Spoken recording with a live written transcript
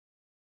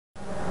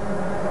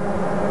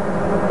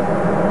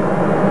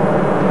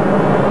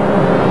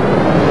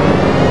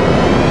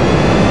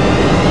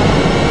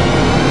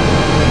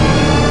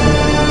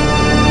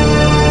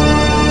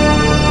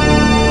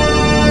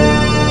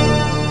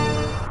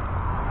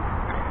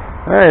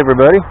Hey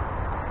everybody,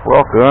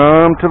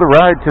 welcome to the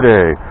ride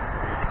today.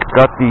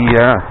 Got the,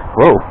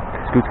 whoa,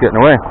 Scoot's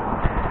getting away.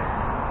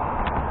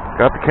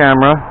 Got the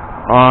camera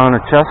on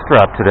a chest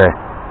strap today.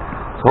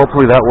 So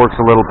hopefully that works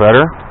a little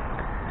better.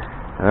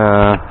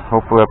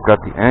 Hopefully I've got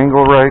the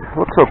angle right.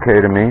 Looks okay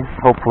to me.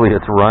 Hopefully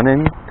it's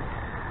running.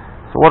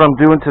 So what I'm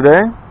doing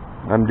today,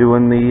 I'm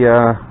doing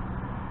the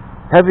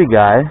Heavy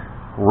Guy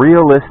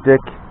realistic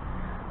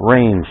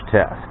range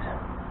test.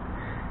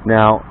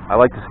 Now, I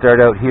like to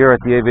start out here at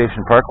the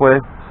Aviation Parkway.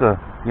 It's a,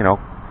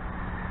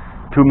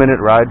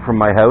 2-minute ride from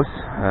my house.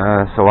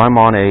 So I'm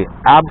on a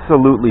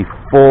absolutely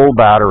full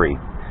battery.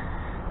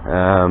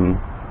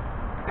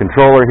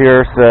 Controller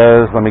here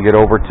says, let me get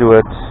over to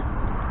it.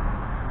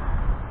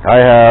 I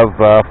have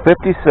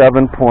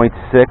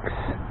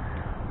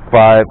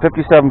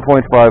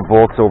 57.5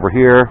 volts over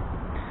here.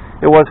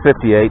 It was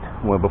 58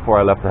 before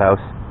I left the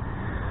house.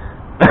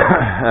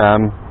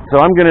 So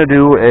I'm going to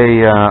do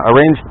a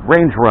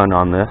range run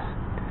on this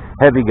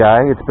Heavy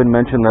Guy. It's been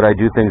mentioned that I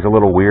do things a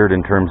little weird in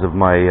terms of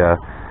my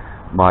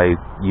my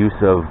use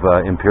of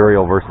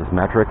imperial versus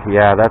metric.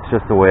 Yeah, that's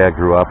just the way I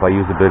grew up. I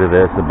use a bit of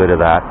this, a bit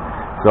of that.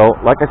 So,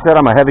 like I said,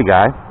 I'm a heavy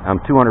guy.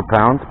 I'm 200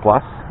 pounds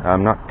plus.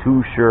 I'm not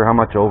too sure how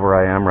much over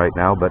I am right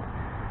now, but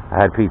I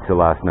had pizza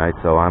last night,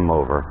 so I'm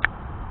over.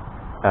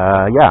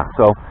 Yeah,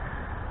 so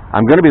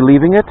I'm going to be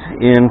leaving it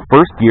in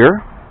first gear.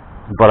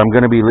 But I'm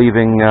going to be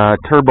leaving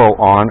turbo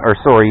on,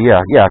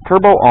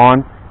 turbo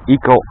on,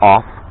 eco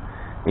off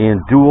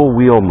in dual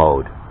wheel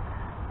mode.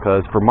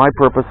 Because for my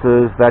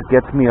purposes, that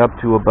gets me up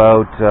to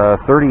about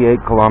 38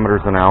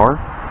 kilometers an hour,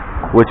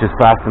 which is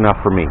fast enough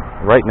for me.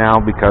 Right now,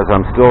 because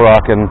I'm still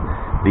rocking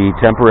the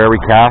temporary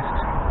cast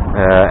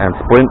and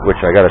splint, which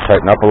I got to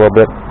tighten up a little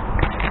bit.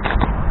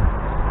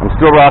 I'm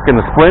still rocking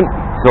the splint,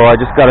 so I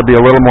just got to be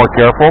a little more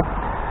careful.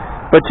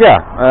 But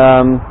yeah,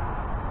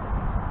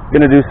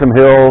 going to do some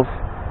hills.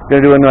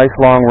 Going to do a nice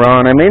long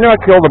run. I may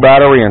not kill the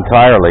battery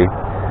entirely,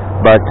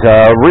 but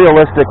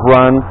realistic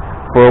run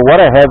for what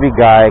a heavy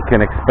guy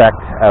can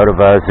expect out of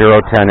a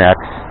 010X.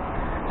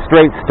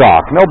 Straight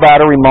stock. No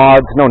battery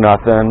mods, no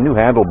nothing. New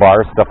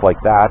handlebars, stuff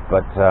like that.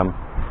 But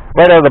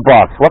right out of the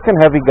box, what can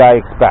heavy guy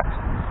expect?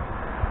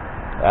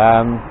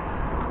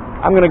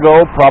 I'm going to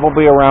go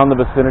probably around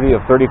the vicinity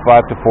of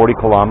 35 to 40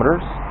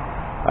 kilometers.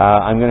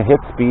 I'm going to hit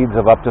speeds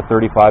of up to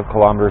 35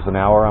 kilometers an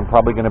hour. I'm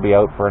probably going to be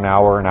out for an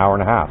hour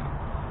and a half.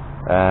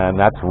 And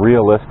that's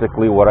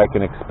realistically what I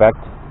can expect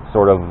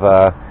sort of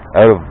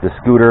out of the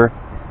scooter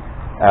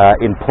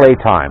in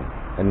playtime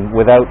and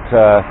without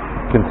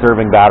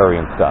conserving battery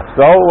and stuff.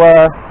 So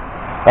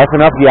that's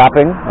enough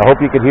yapping. I hope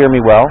you could hear me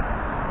well.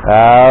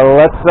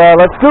 Let's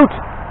scoot.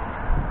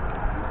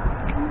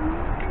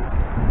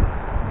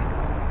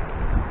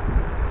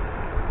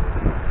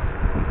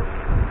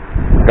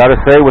 Gotta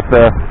say, with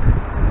the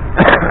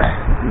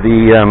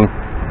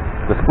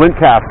the splint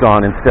cast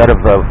on instead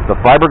of the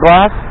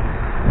fiberglass,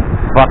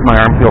 fuck, my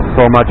arm feels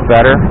so much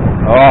better.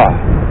 Oh.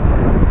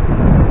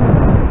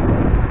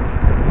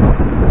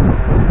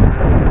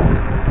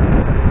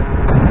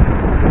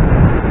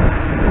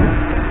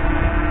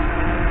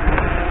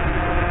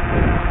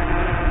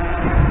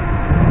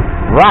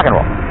 Rock and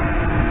roll.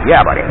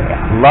 Yeah, buddy.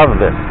 Love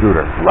this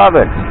scooter. Love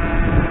it.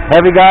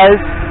 Heavy guys,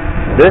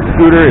 this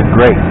scooter is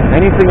great.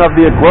 Anything of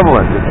the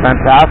equivalent is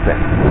fantastic.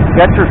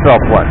 Get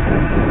yourself one.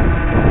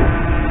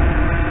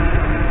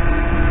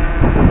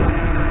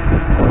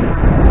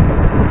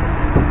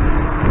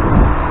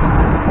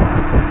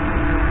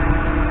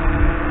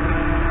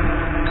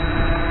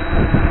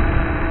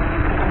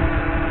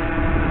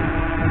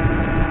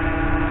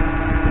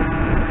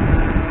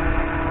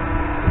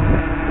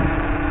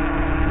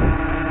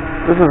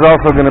 This is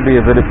also going to be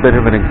a bit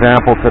of an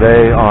example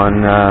today on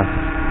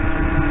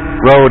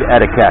road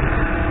etiquette.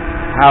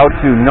 How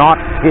to not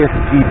piss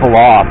people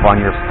off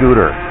on your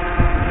scooter.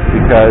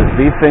 Because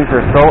these things are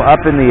so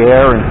up in the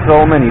air in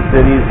so many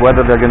cities,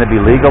 whether they're going to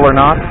be legal or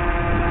not.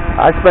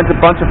 I spent a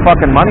bunch of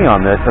fucking money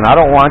on this, and I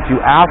don't want you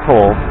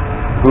assholes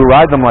who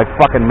ride them like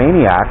fucking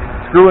maniacs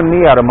screwing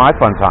me out of my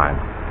fun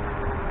time.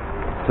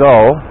 So,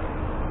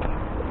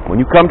 when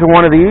you come to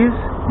one of these,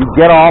 you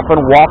get off and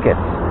walk it.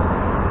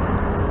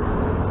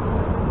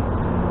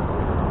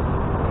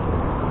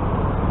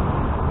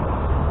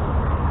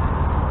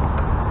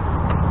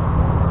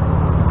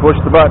 Push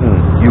the button,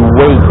 you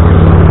wait,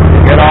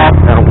 get off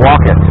and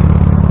walk it.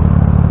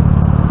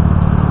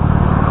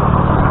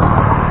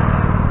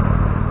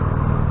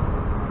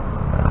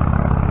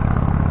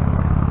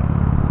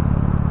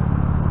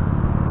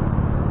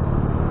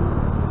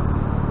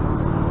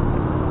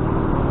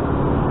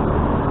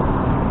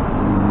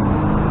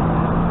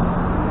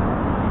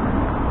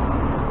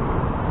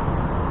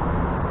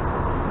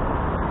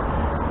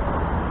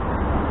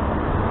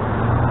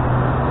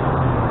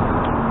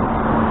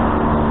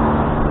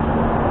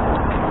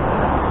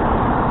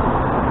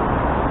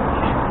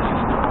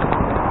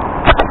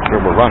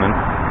 We're running.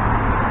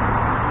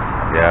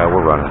 Yeah,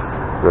 we're running.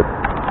 Good.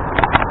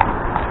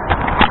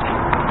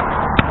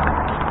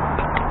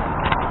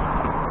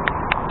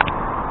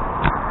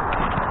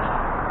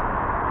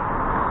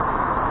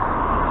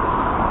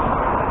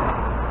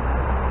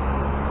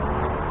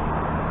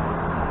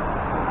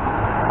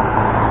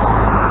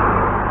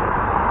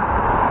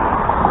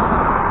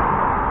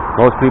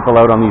 Most people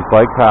out on these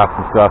bike paths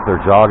and stuff,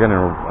 they're jogging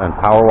and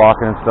power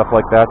walking and stuff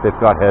like that. They've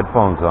got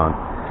headphones on,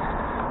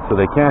 so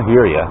they can't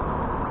hear you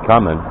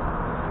coming.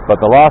 But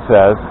the law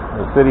says,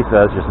 the city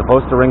says, you're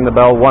supposed to ring the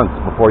bell once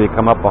before you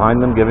come up behind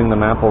them, giving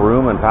them ample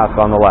room, and pass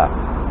on the left.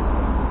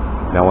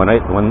 Now, when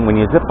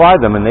you zip by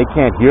them and they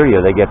can't hear you,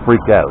 they get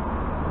freaked out.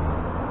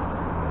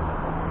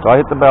 So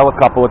I hit the bell a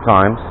couple of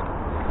times,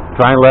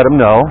 try and let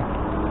them know.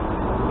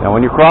 Now,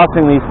 when you're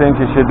crossing these things,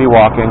 you should be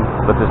walking,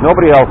 but there's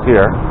nobody else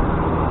here.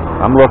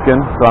 I'm looking,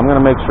 so I'm going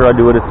to make sure I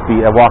do it at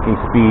walking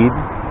speed.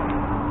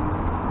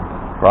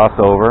 Cross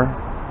over.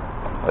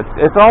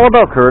 It's all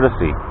about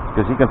courtesy,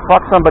 because you can fuck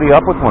somebody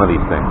up with one of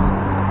these things.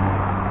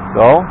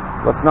 So,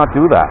 let's not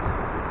do that.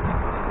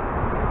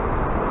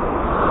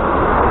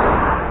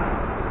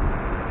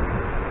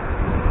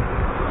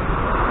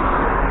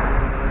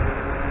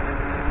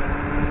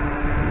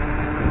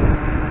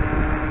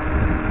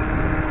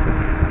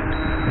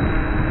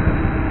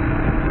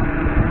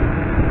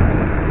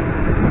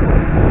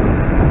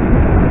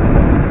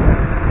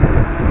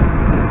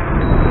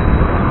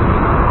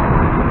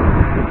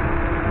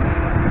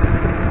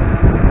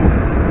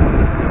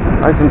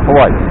 Nice and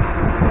polite.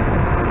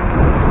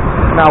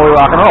 Now we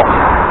rock and roll.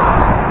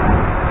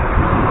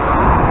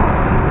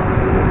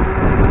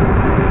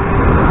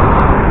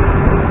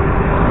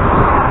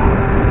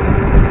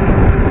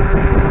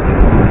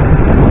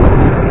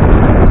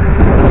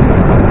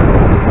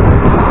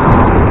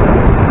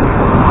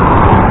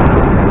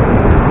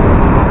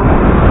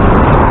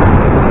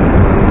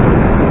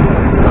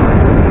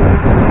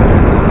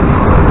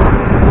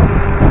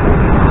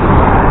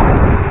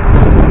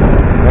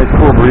 Nice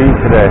cool breeze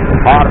today.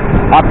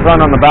 Hot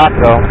sun on the back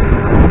though.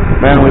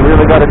 Man, we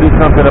really got to do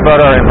something about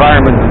our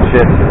environment and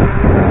shit.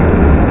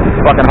 These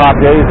fucking hot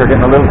days are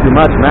getting a little too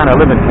much. Man, I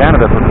live in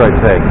Canada, for Christ's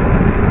sake.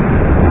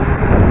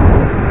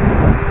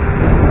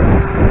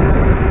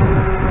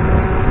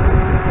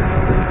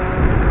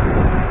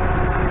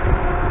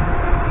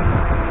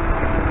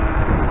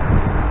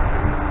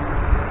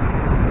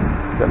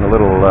 Getting a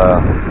little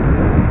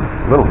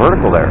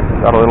vertical there.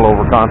 Got a little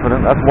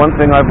overconfident. That's one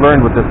thing I've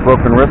learned with this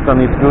broken wrist on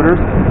these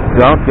scooters.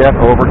 Don't get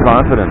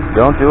overconfident.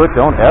 Don't do it.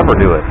 Don't ever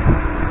do it.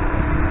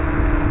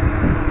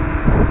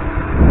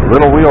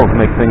 Little wheels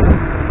make things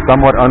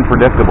somewhat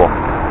unpredictable.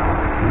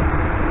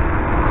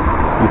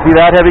 You see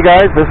that, heavy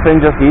guys? This thing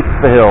just eats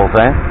the hills,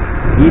 eh?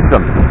 Eats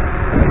them.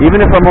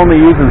 Even if I'm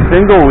only using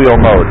single wheel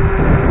mode,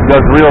 it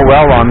does real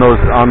well on those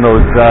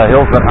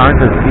hills that aren't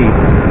as steep.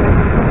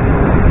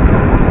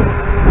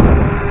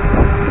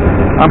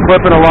 I'm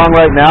clipping along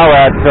right now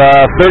at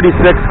 36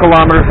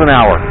 kilometers an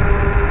hour.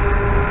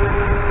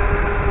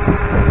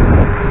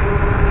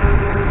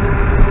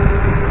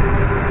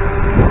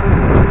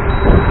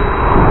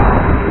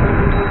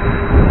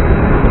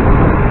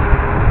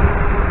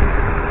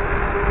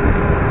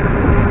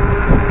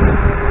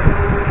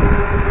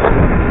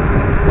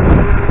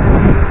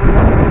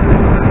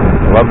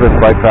 Love this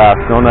bike path,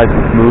 so nice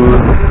and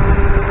smooth.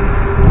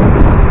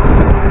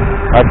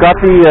 I've got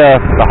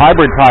the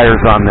hybrid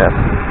tires on this.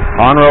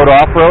 On-road,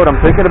 off-road, I'm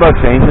thinking about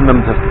changing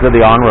them to the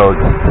on-roads.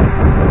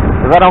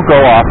 Because I don't go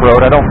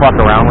off-road, I don't fuck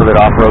around with it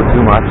off-road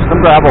too much.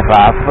 Some gravel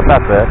paths, but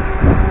that's it.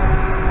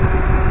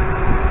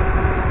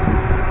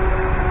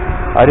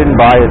 I didn't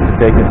buy it to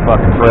take it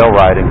fucking trail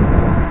riding.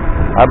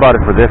 I bought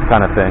it for this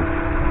kind of thing.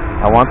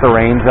 I want the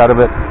range out of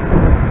it.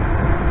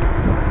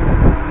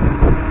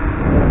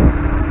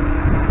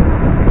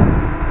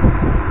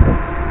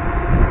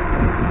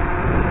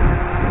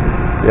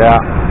 Yeah.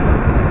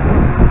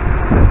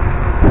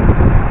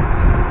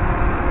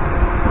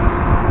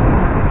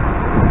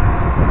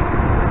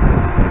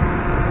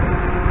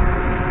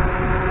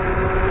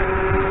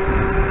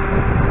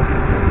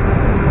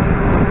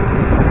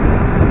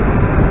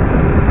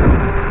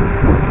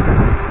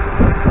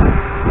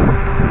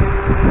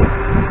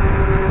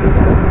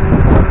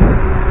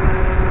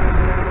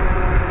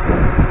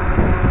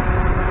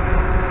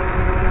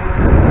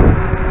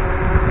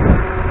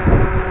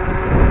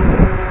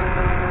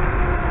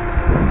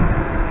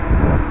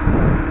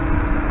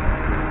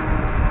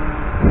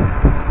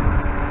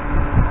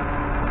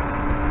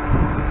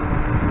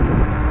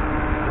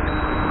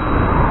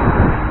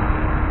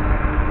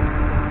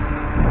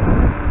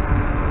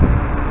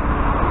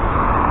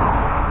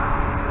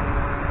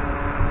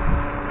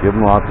 Give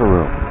them lots of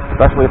room,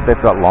 especially if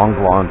they've got long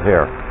blonde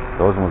hair.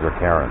 Those ones are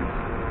Karens.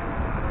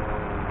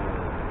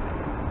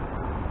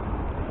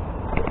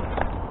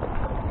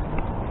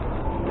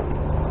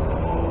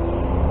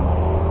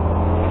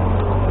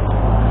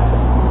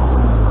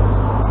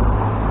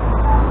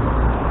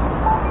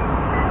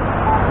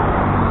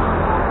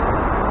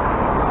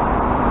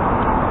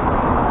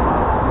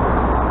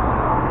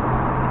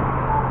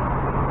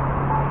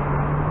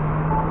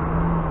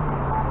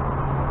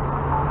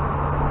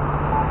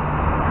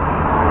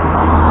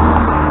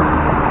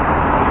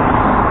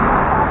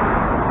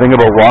 Thing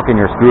about walking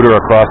your scooter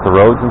across the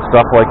roads and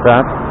stuff like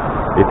that,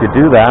 if you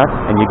do that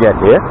and you get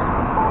hit,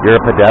 you're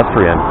a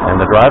pedestrian and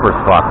the driver's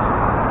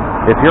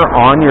fucked. If you're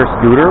on your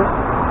scooter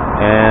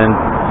and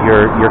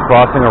you're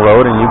crossing a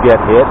road and you get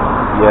hit,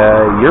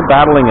 you're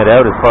battling it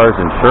out as far as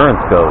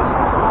insurance goes.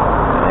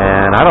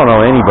 And I don't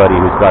know anybody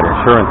who's got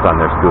insurance on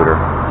their scooter.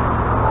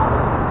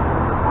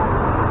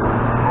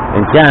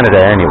 In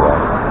Canada,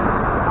 anyway.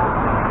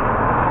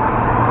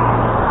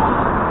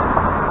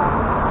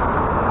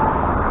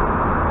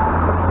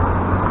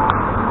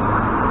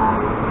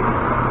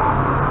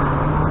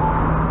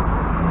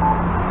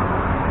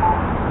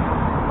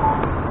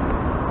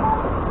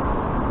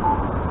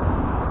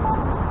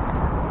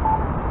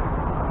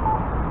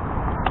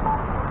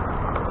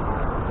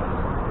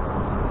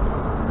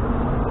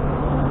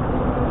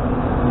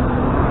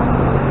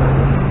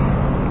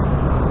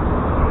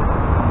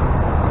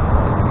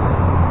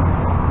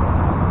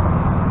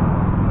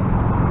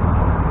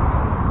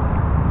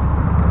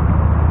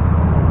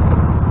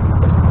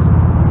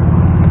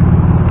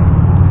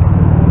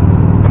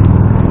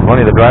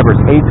 The drivers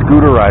hate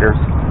scooter riders.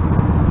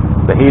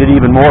 They hate it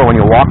even more when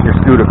you walk your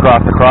scooter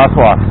across the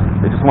crosswalks.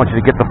 They just want you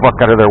to get the fuck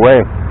out of their way.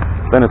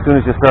 Then as soon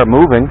as you start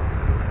moving,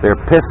 they're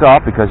pissed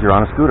off because you're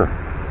on a scooter.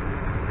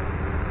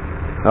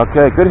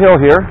 Okay, good hill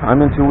here.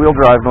 I'm in two-wheel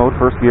drive mode,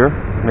 first gear.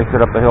 Makes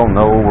it up the hill,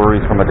 no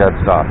worries from a dead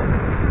stop.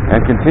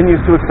 And continues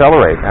to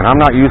accelerate. And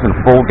I'm not using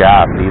full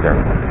gas either.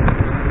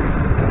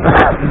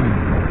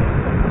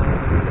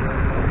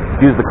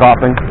 Excuse the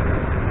coughing.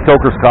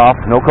 Choker's cough,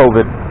 no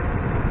COVID.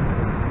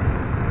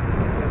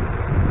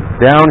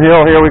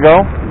 Downhill, here we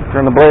go.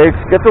 Turn the brakes.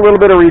 Gets a little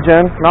bit of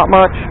regen. Not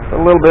much, but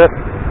a little bit.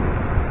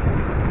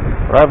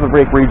 But I have the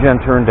brake regen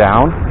turned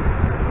down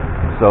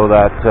so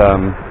that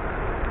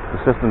the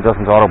system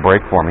doesn't auto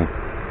brake for me.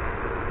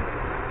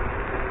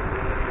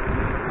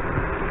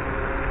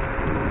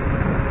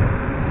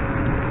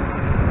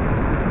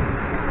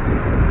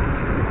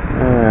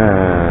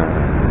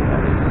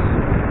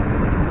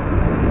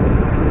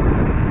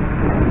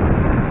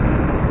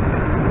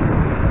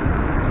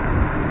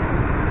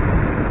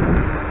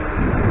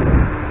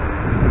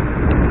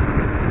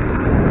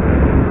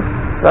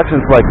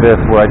 Sections like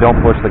this where I don't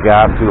push the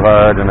gas too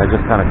hard and I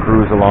just kind of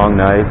cruise along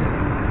nice,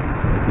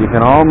 you can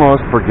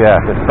almost forget,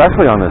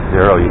 especially on this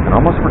zero, you can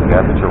almost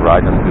forget that you're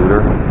riding a scooter.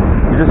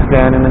 You're just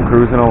standing and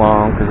cruising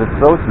along because it's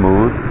so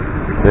smooth.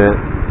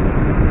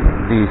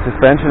 The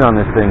suspension on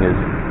this thing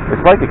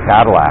it's like a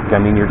Cadillac. I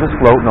mean, you're just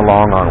floating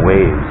along on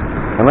waves.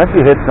 Unless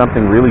you hit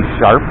something really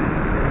sharp,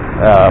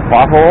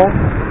 pothole,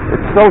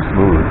 it's so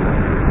smooth.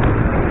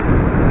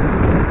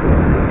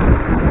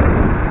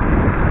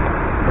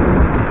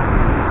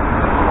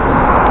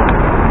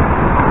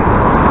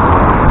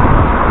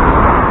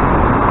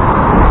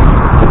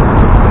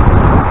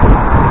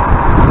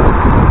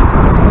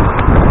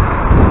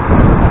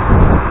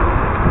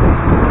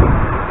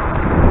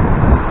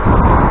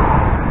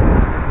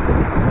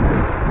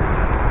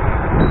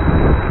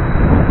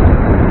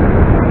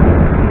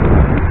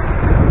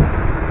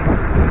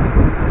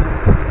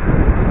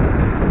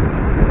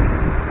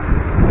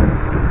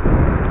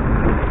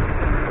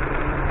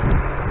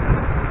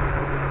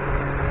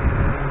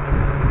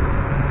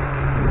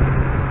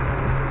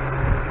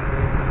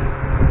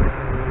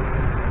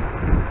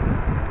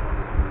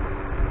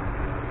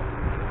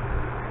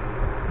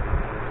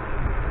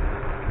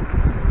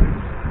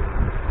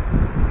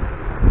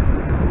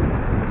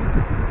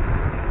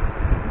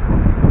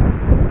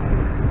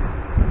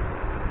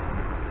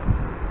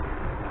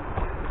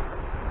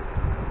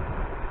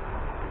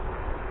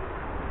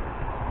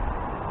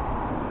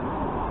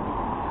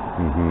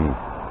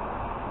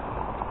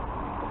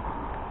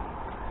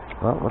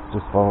 Well, let's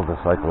just follow the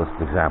cyclist's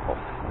example.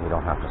 We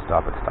don't have to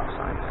stop at stop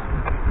signs.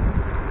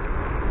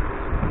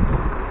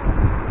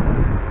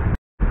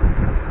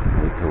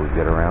 Wait till we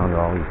get around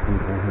all these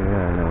people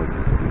here, and then we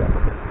can speed up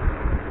a bit.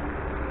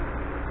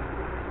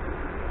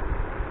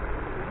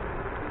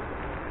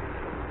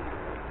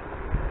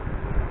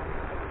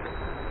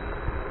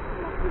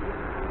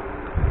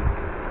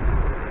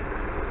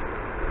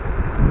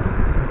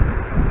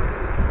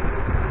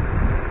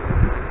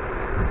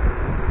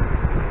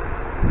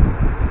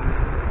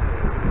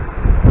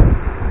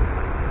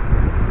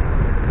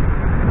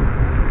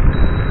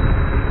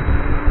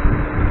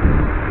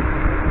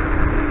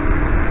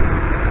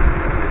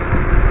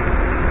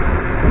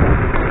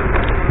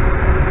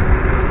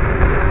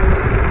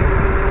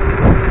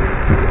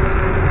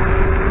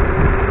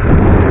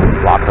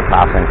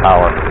 Passing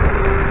power.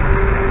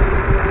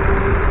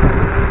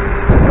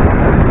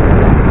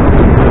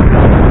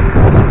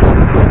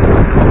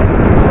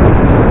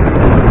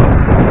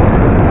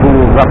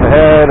 Pools up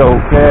ahead,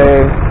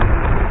 okay.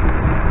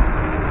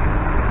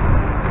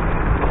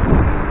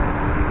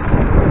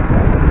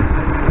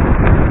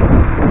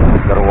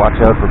 Gotta watch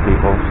out for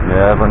people. You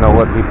never know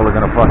what people are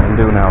gonna fucking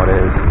do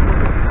nowadays.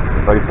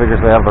 Everybody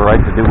figures they have the right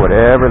to do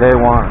whatever they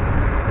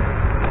want.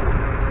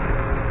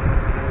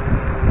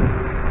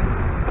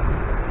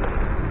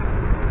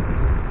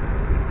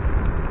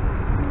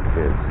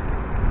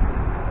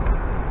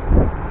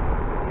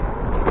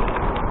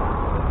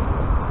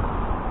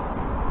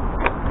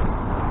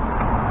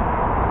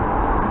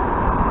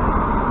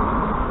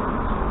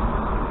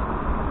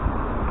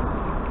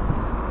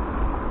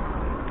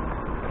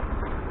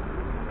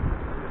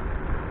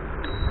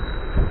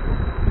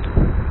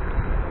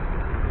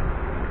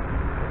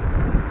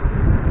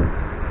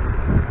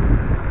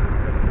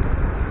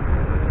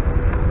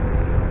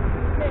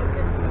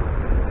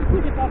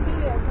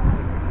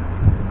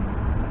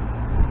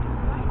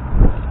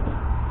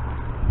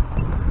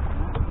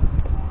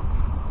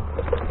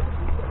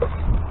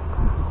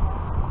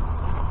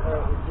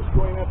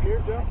 up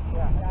here, Joe?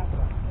 Yeah.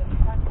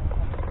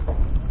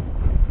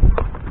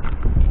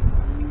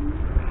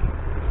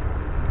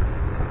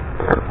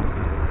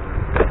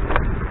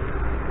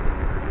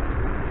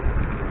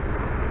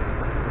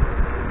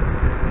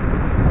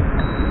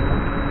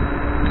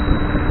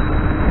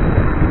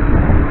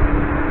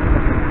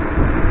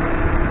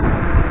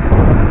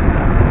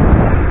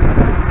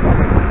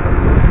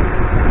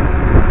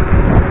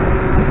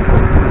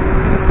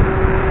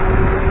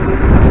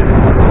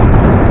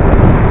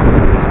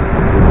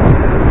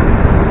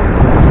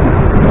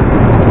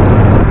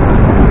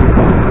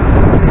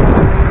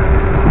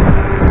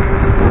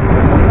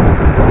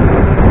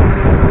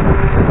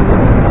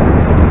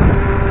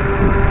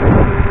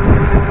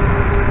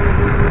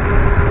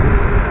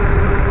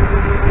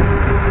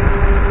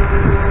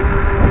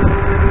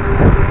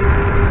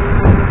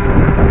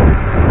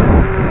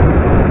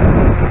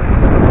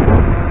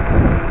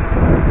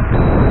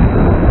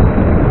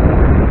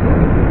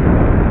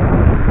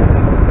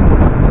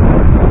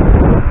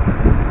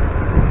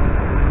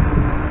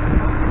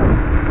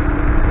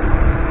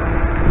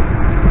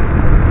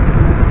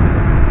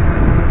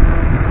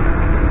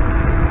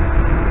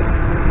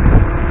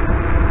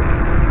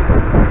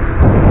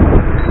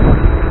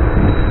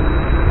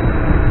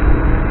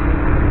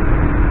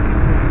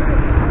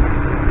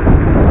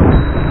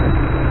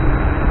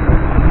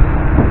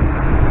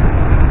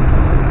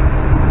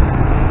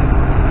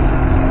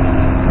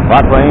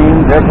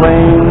 Planes,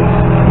 airplanes,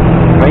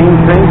 planes,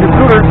 trains, and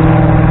scooters.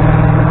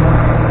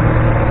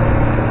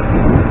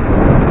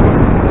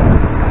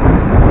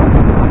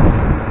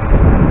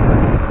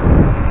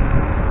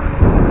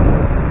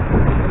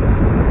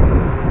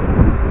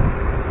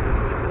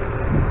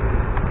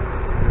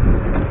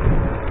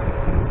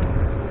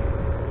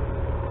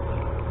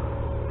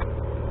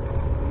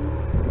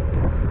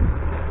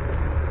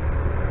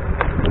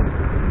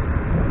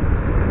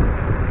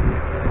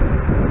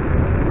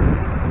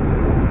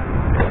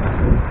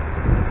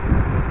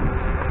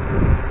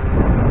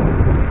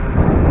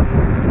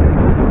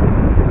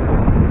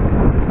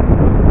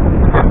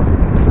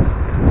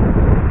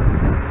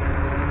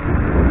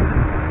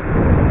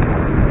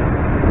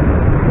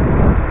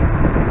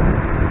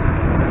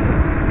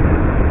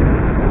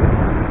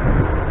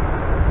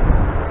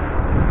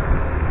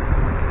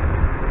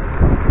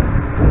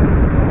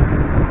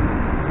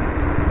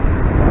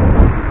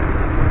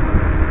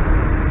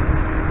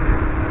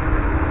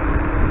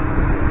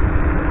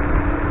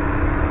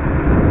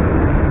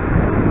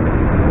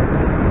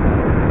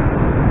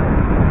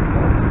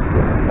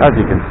 As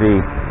you can see,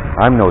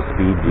 I'm no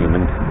speed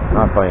demon,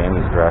 not by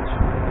any stretch.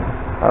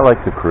 I like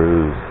to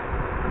cruise.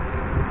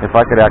 If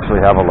I could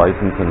actually have a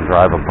license and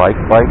drive a bike,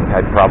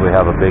 I'd probably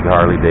have a big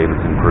Harley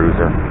Davidson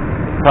cruiser.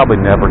 Probably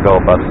never go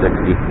above 60.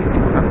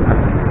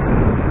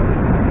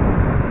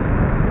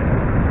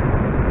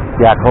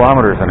 Yeah,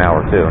 kilometers an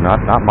hour too,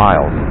 not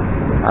miles.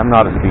 I'm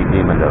not a speed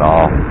demon at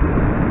all.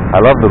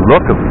 I love the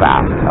look of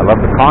fast. I love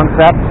the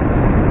concept.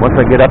 Once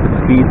I get up at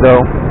speed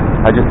though,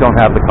 I just don't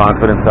have the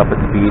confidence up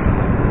at speed.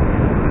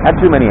 Had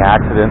too many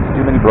accidents,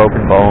 too many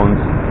broken bones,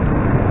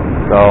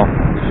 so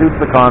shoots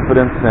the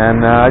confidence,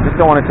 and I just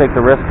don't want to take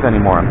the risks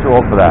anymore. I'm too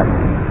old for that.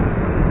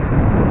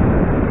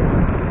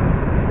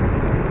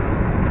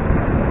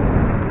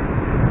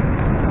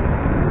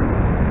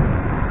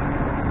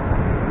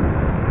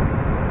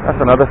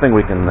 That's another thing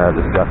we can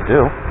discuss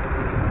too.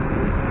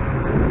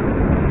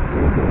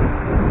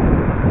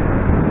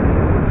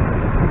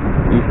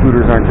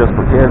 E-scooters aren't just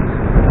for kids.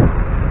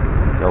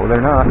 No,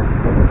 they're not.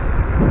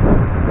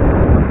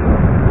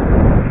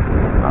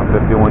 I'm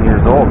 51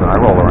 years old and I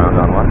roll around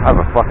on one. I have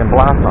a fucking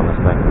blast on this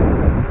thing.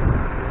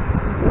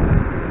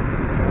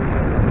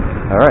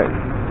 Alright.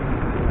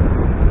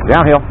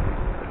 Downhill.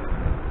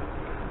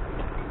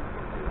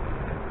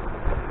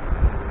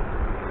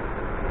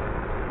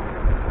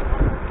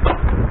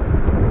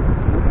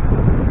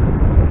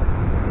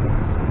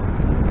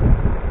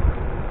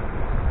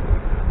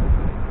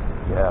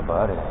 Yeah,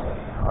 buddy.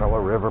 Ottawa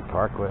River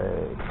Parkway.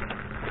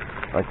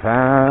 Right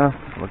past.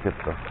 Look at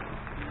the...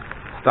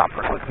 Stop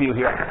for a quick view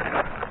here.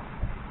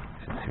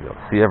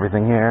 See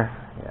everything here?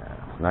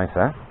 Yeah, it's nice,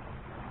 huh?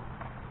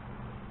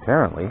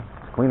 Apparently,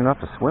 it's clean enough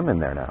to swim in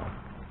there now.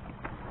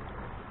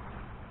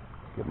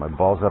 Get my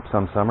balls up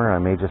some summer, I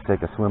may just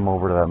take a swim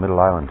over to that middle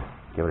island.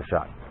 Give it a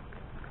shot.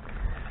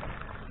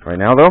 Right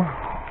now, though,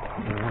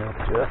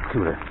 just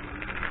scooter.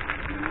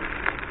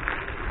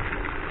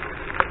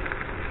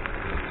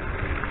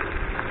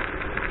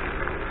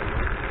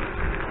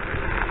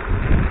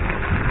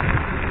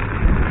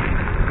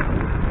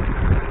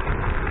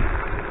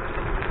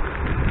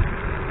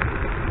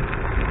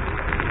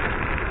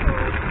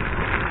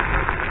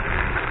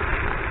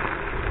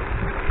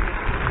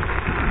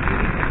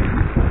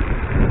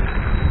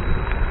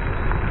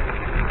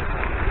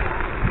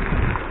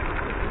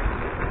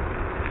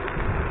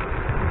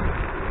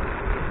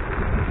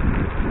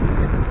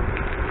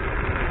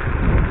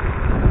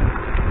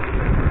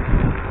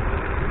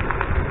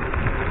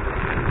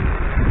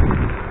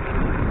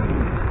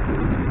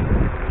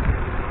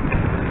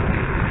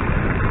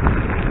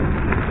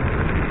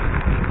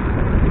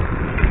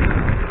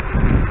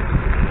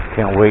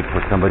 can't wait for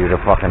somebody to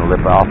fucking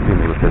lip off to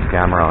me with this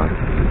camera on.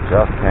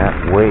 Just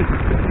can't wait.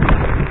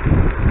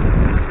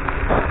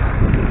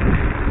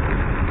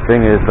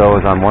 Thing is, though,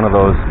 is I'm one of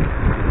those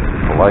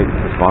polite,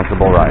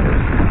 responsible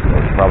riders. So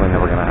it's probably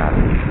never going to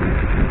happen.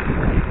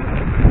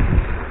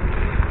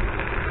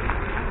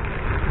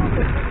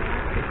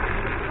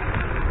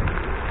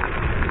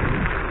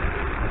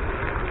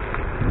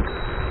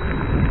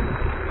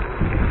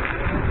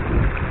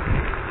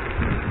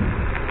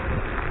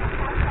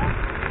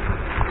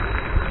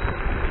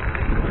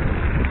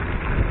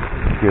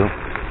 Thank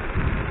you.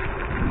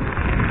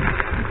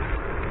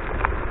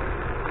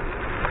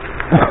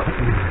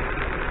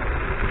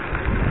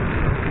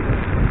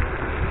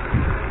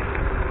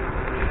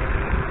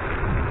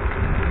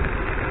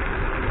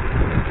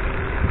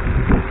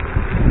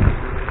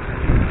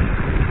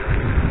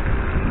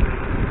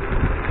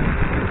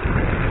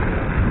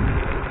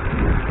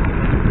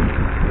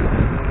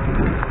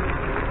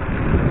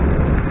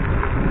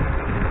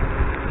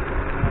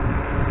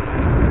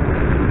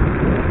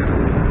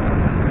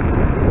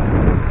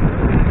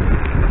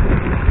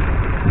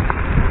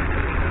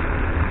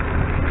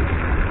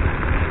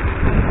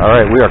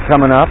 Alright, we are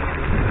coming up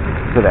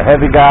to the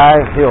Heavy Guy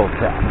Hill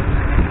Test.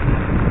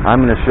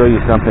 I'm going to show you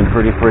something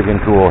pretty friggin'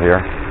 cool here.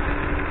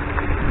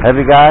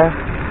 Heavy Guy,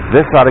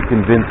 this ought to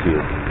convince you.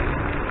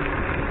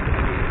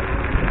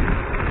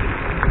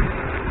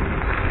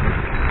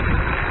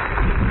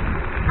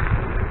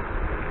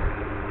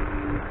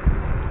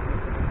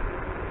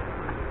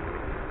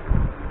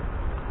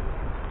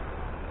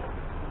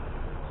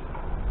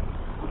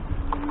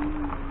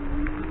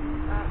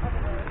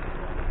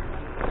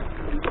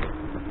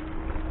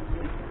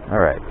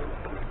 Alright,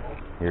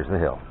 here's the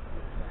hill.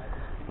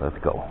 Let's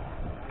go.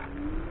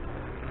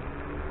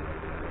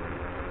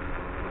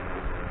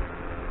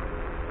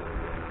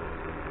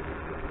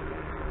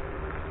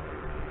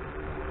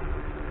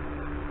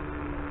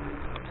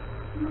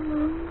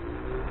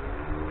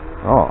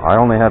 Oh, I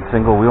only had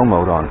single wheel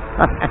mode on.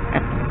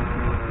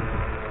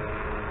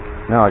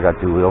 Now I got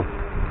two wheel.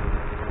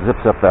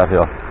 Zips up that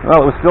hill.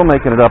 Well, it was still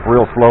making it up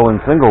real slow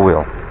in single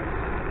wheel.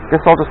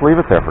 Guess I'll just leave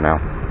it there for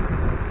now.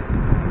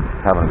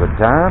 Having a good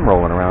time,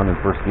 rolling around in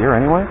first gear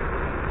anyway.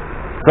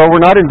 So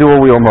we're not in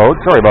dual wheel mode,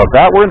 sorry about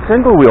that, we're in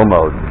single wheel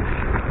mode.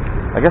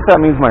 I guess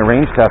that means my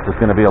range test is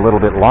going to be a little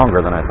bit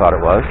longer than I thought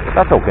it was, but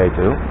that's okay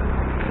too.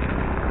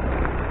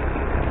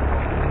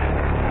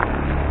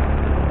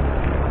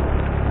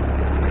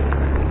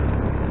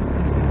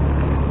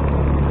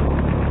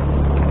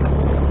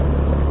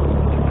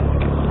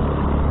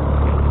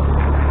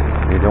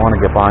 You don't want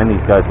to get behind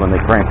these guys when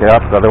they crank it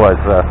up, otherwise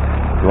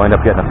you end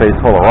up getting a face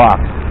full of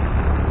rocks.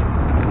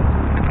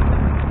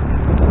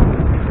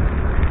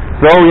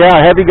 So yeah,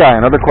 Heavy Guy.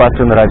 Another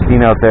question that I've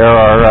seen out there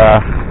are,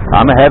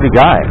 I'm a heavy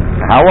guy.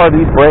 How are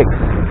these brakes?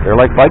 They're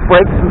like bike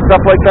brakes and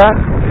stuff like that?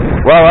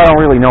 Well, I don't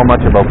really know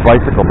much about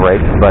bicycle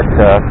brakes, but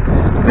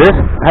this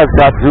has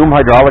got Zoom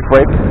hydraulic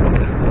brakes,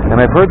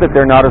 and I've heard that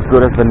they're not as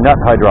good as the nut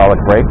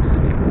hydraulic brakes.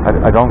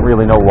 I don't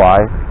really know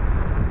why,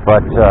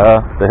 but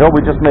the hill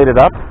we just made it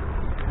up,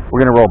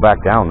 we're going to roll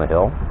back down the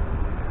hill,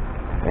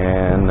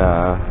 and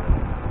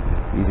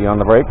easy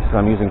on the brakes.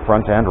 I'm using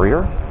front and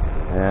rear,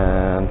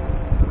 and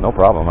no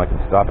problem, I can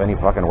stop any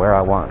fucking where I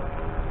want.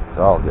 It's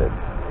all good.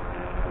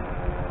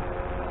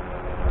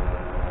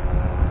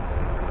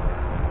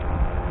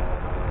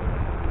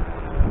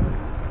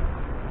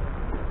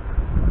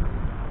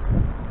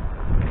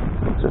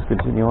 Let's just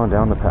continue on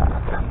down the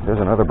path. There's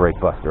another brake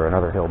buster,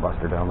 another hill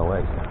buster down the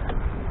way.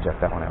 So check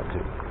that one out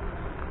too.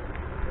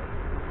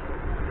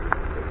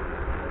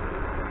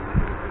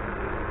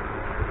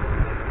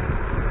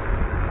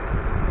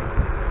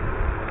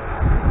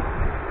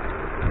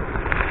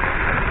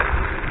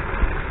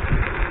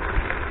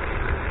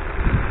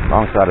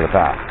 Wrong side of the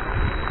path.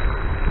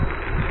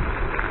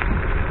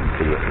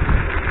 See you.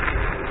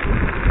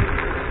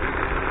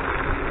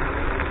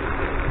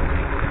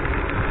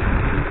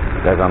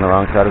 Guys on the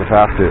wrong side of the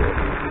path too.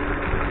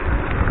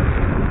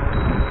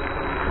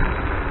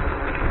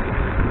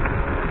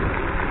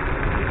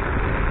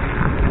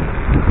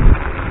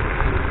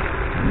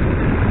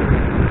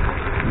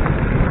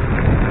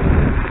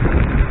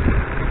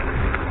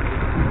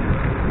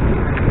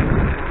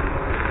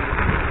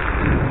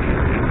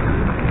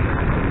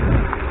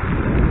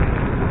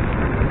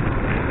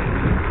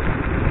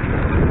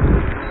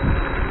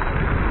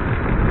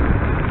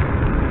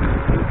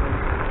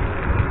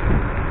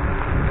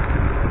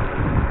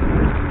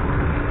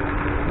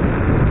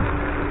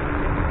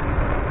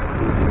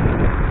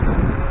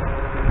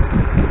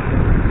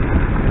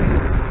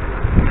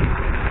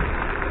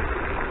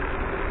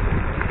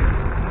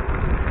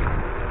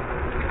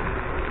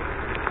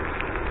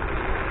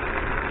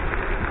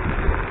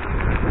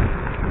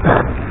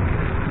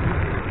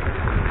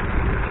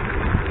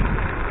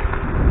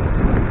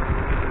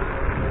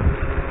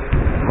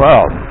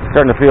 Well,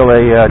 starting to feel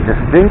a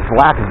distinct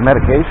lack of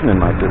medication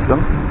in my system.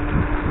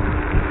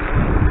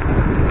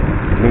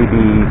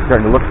 Maybe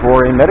starting to look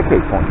for a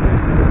Medicaid point.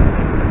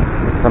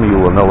 Some of you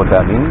will know what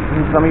that means,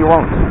 and some of you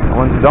won't. The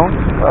ones who don't,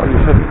 well, you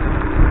shouldn't.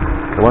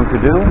 The ones who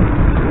do,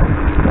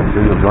 I'm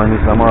sure you'll join me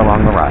somewhere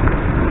along the ride.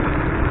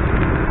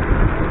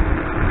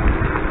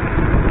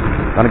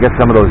 Gonna get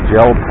some of those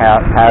gel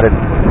padded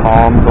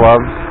palm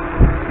gloves.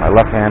 My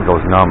left hand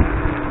goes numb.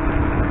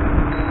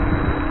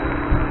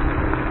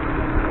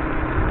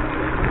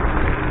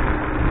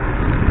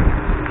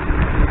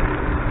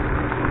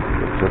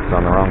 Sits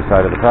on the wrong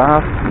side of the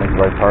path. Makes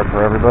life hard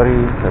for everybody.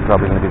 They're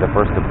probably going to be the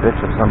first to bitch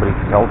if somebody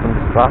tells them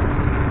to stop.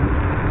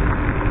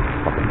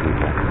 Fucking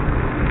people.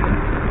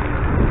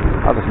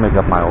 I'll just make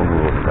up my own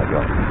rules as I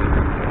go.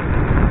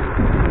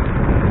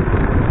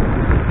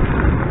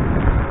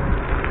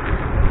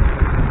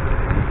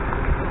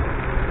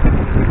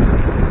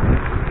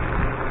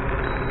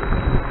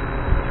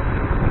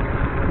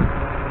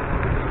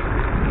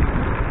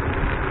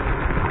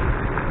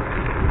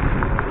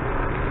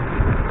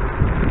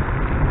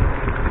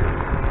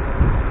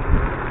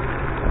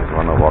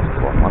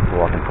 Wants to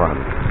walk in front of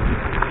me.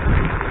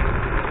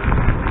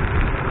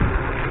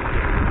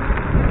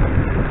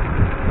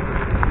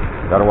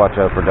 Gotta watch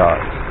out for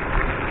dogs.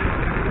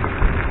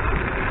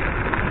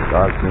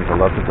 Dogs seem to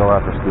love to go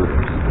after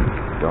scooters.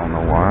 Don't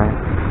know why.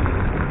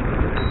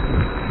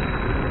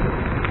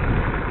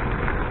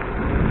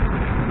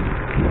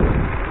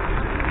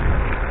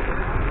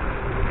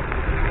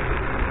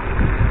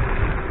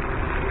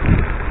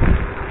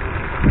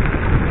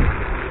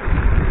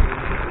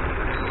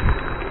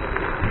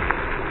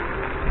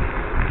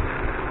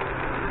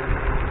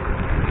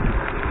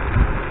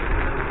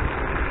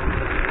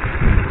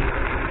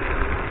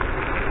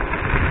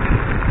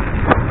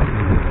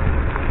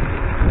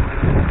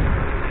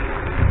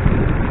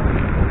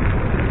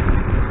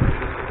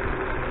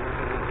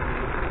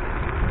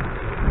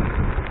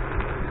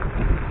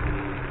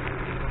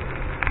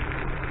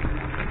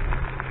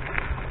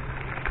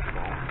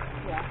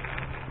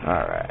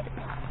 Alright,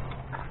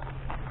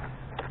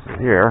 so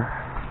here,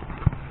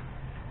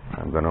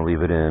 I'm going to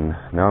leave it in,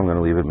 now I'm going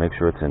to leave it, make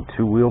sure it's in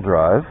two-wheel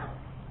drive,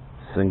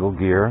 single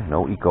gear,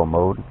 no eco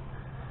mode,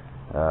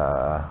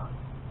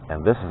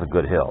 and this is a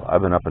good hill.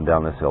 I've been up and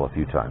down this hill a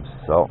few times,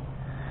 so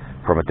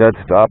from a dead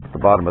stop at the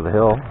bottom of the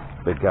hill,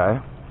 big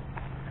guy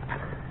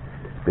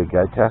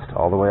test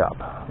all the way up.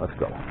 Let's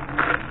go.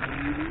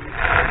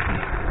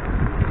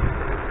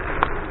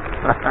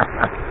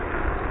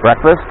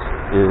 Breakfast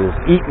is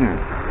eaten.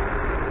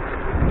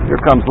 Here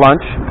comes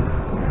lunch.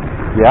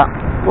 Yeah,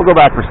 we'll go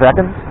back for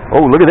seconds.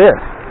 Oh, look at this.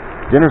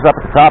 Dinner's up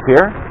at the top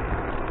here.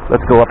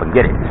 Let's go up and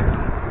get it.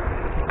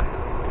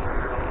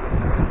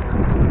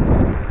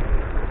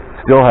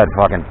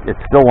 It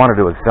still wanted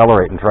to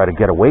accelerate and try to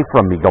get away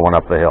from me going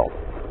up the hill.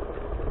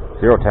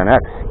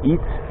 010X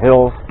eats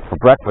hills for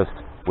breakfast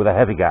with a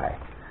heavy guy.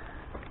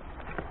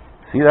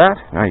 See that?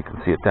 Now you can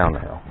see it down the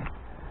hill.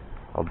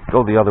 I'll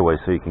go the other way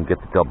so you can get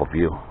the double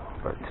view.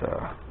 But,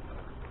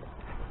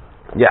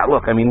 yeah,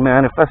 look, I mean,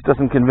 man, if this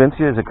doesn't convince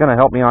you, is it going to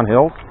help me on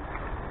hills?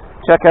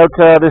 Check out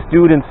this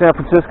dude in San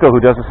Francisco who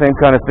does the same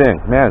kind of thing.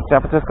 Man,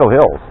 San Francisco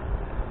hills.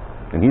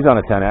 And he's on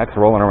a 10X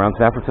rolling around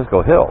San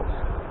Francisco hills.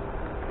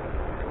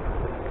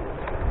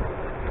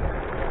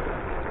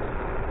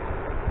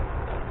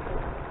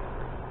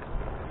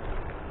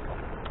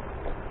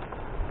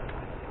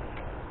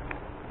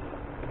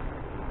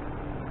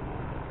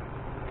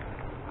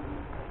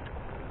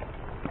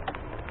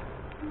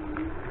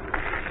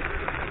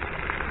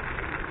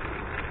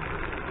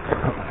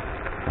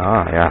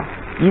 Ah,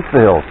 yeah. Eats the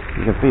hills.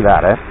 You can see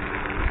that, eh?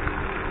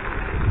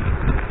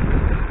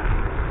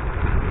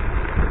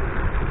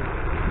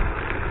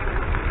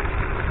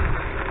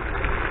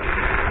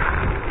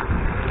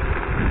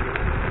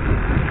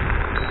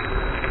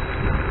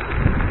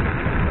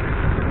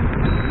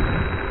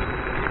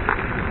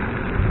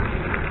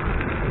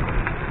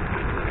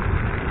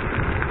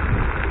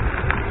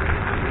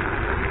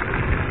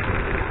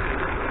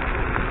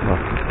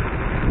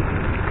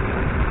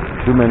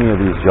 Too many of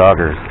these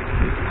joggers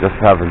just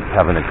have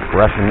an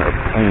expression of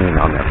pain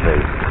on their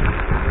face.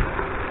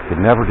 You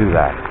could never do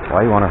that.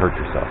 Why do you want to hurt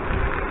yourself?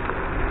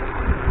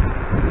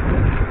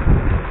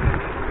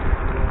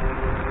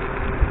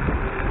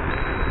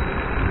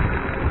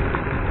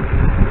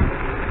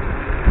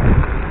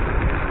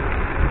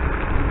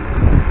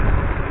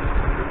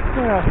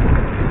 Yeah.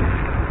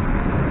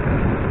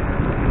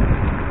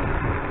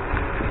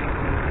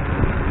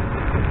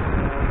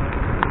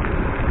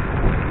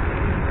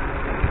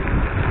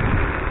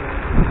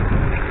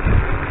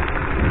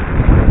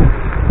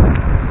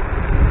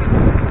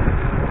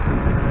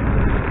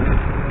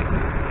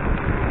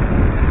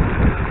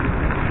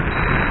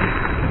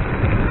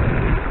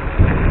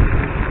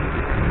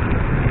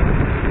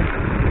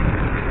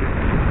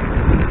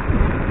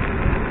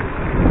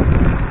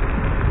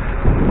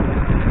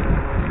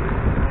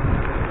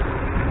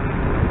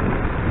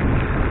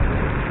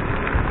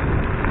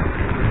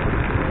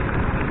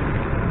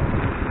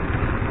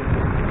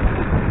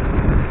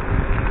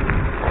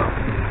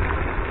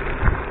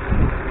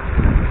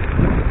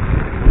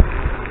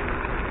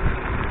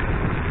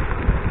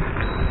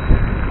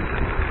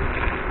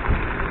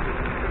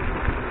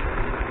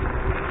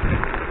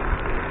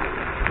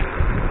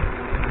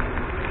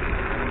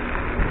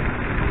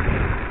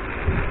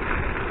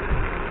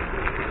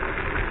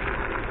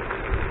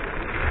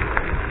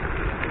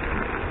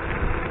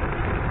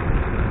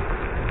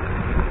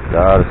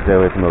 stay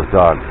away from those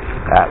dogs.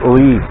 At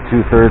least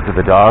 2/3 of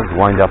the dogs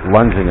wind up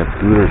lunging at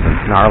scooters and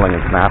snarling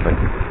and snapping.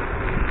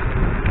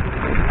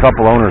 There's a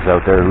couple owners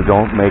out there who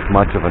don't make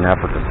much of an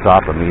effort to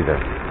stop them either.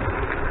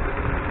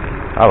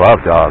 I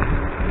love dogs.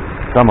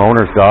 Some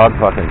owner's dog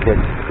fucking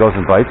goes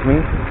and bites me,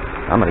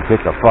 I'm gonna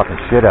kick the fucking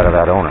shit out of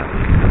that owner.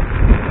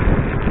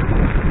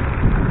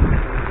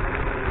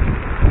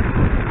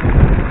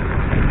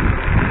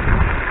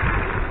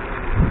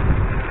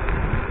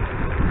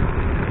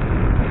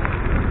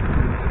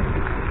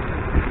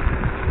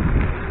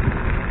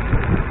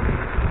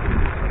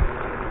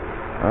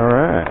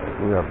 Alright,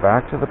 we are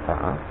back to the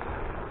path.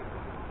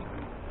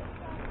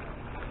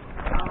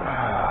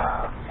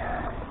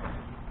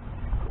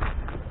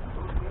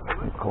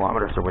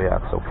 Kilometers are we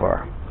at so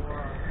far?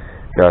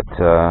 Got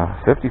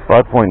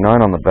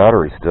 55.9 on the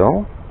battery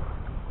still.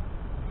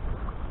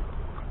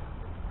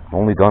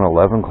 Only done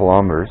 11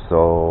 kilometers,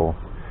 so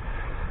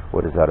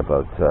what is that,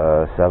 about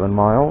 7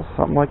 miles,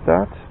 something like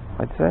that,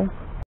 I'd say.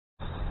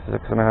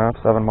 6.5,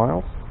 7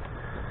 miles.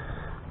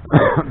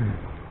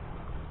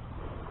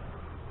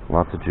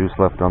 Lots of juice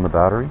left on the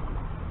battery.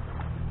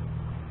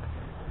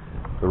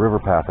 The river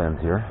path ends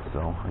here,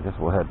 so I guess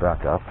we'll head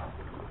back up.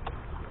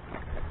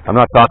 I'm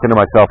not talking to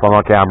myself, I'm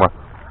on camera.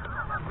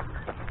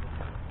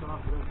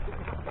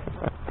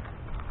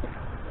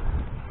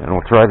 And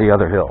we'll try the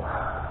other hill.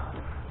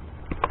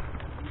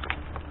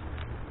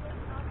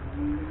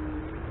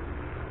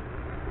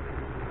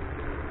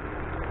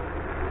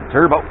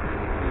 Turbo.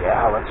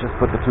 Yeah, let's just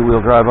put the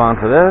two-wheel drive on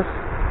for this.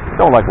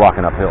 Don't like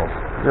walking up hills.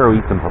 Zero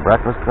eats them for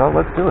breakfast, so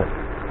let's do it.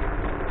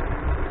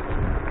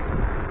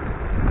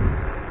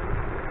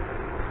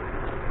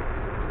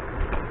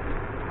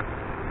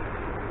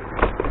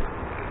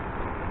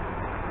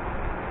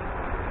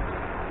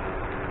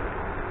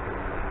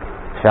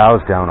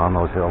 Chows down on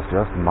those hills,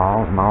 just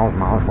miles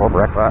for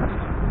breakfast.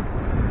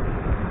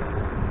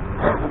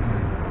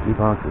 Keep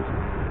on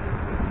cruising.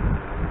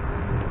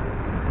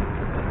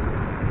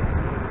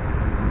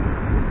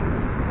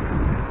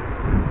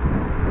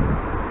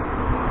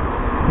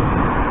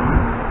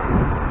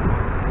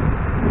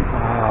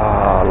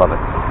 Ah, love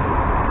it.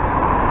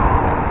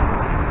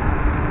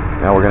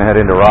 Now we're going to head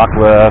into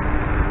Rockcliffe,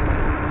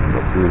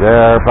 go through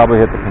there, probably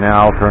hit the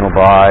canal, turn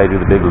by, do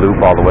the big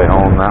loop all the way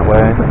home that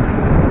way.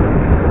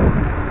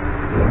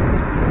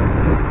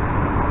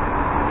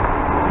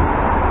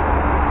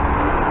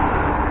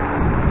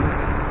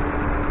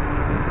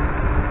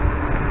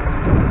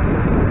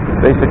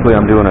 Basically,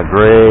 I'm doing a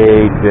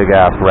great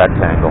big-ass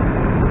rectangle.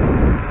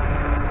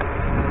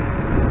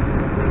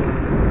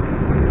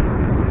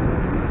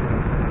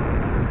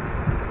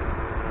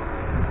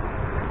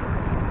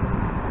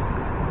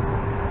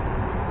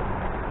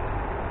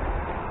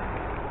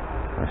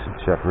 I should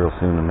check real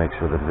soon to make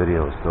sure the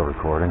video is still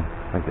recording.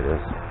 I think it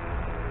is.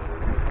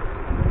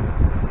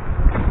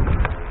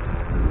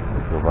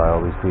 Go by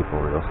all these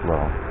people real slow.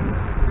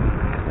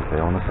 I think they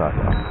own the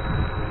sidewalk.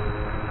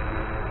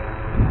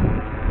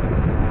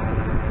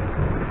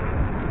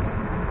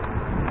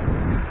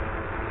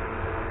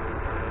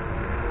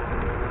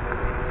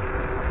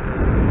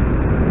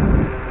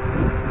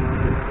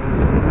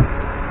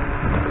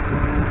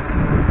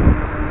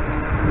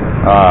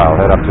 I'll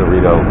head up to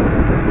Rideau,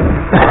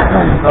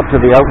 up to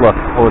the outlook,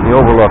 or the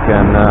overlook,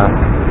 and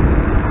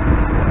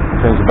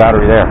change the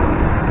battery there.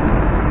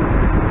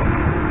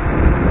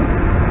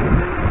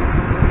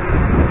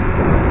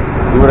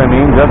 See what I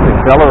mean? Just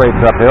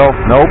accelerates uphill,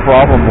 no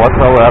problem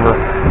whatsoever.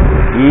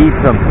 Eats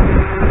them.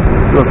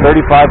 Doing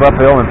 35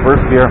 uphill in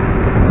first gear.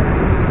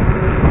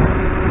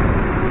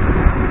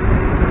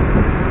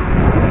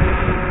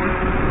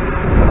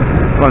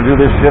 Want to do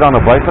this shit on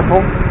a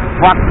bicycle?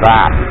 Fuck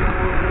that.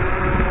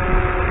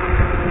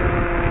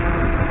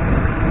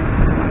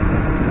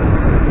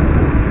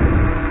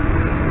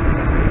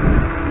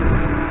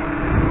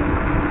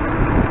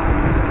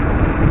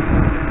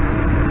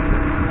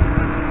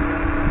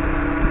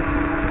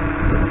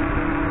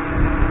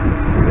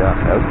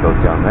 Houseboat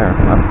down there,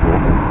 that's cool.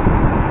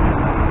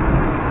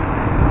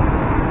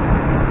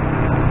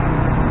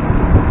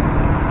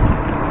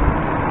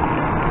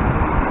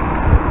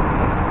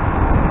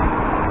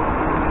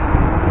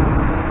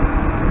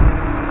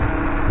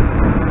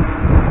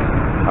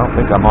 I don't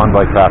think I'm on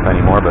bike path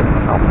anymore, but I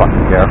don't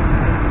fucking care.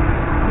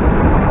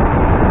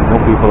 No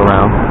people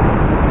around.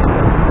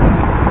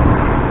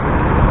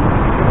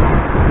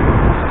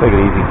 Just take it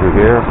easy through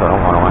here, so I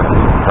don't want to wind up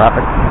in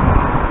traffic.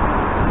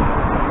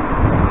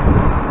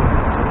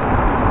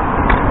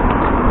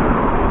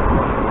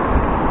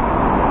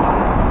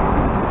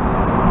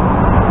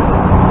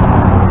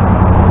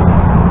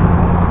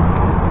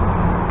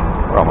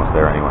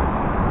 There anyway.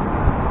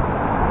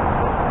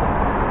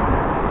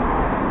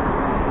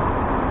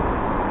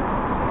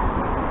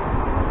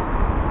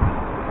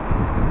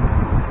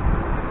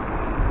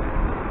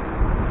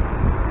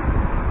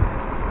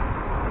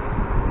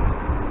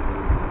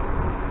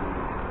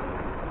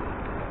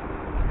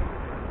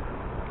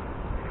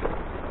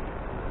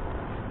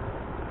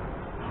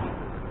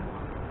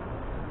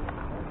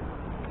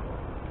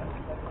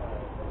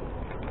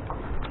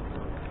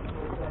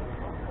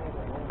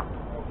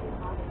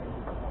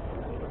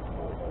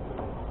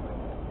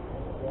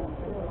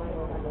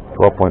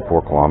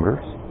 12.4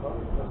 kilometers.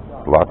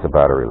 Lots of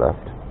battery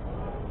left.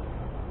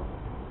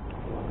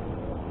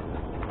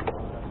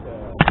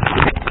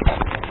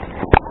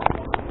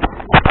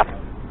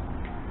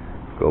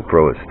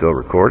 GoPro is still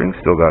recording.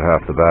 Still got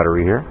half the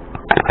battery here.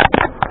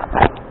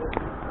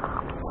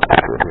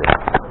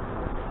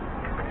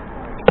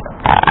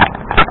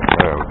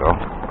 There we go.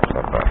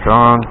 That back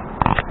on.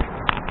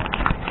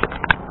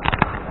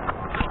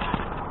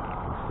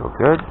 Still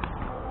good.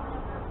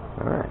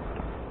 All right.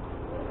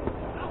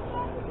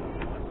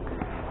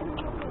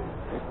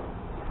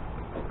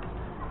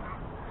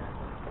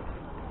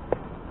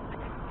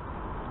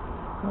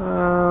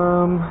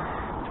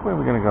 Which way are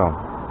we gonna go?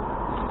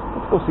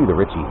 Let's go see the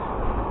Ritchie.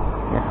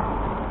 Yeah.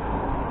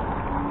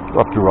 Go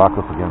up to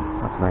Rockcliffe again.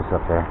 That's nice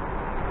up there.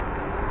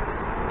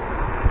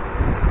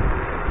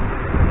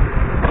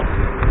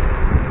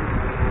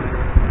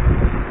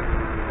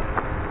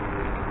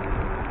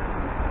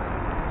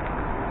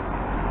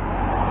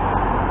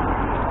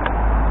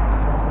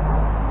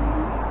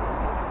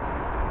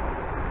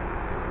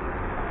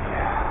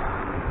 Yeah.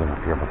 I've been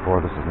up here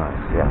before. This is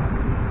nice. Yeah.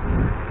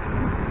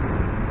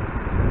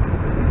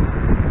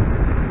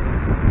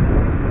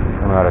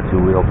 I'm out of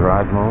two-wheel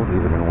drive mode,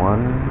 leave it in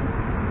one.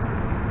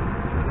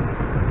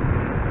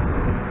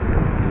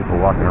 People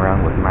walking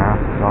around with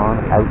masks on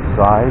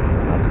outside.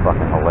 That's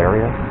fucking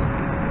hilarious.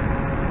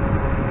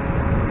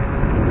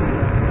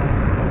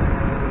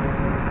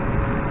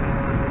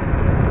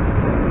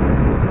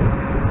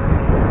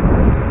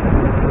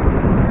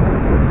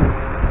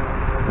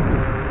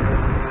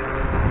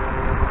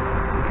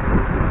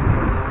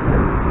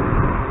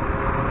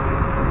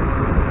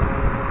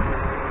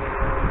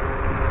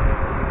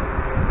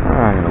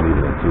 I'm going to leave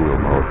it in two-wheel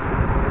mode.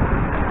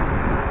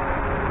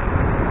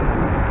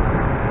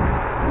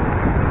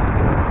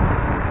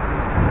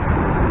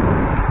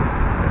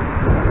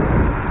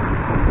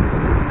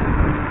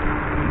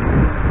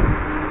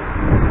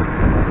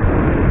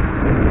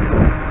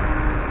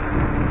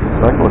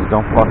 Cyclists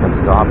don't fucking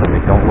stop and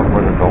they don't look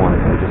where they're going.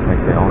 They just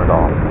think they own it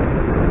all.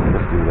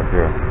 This dude up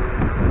here.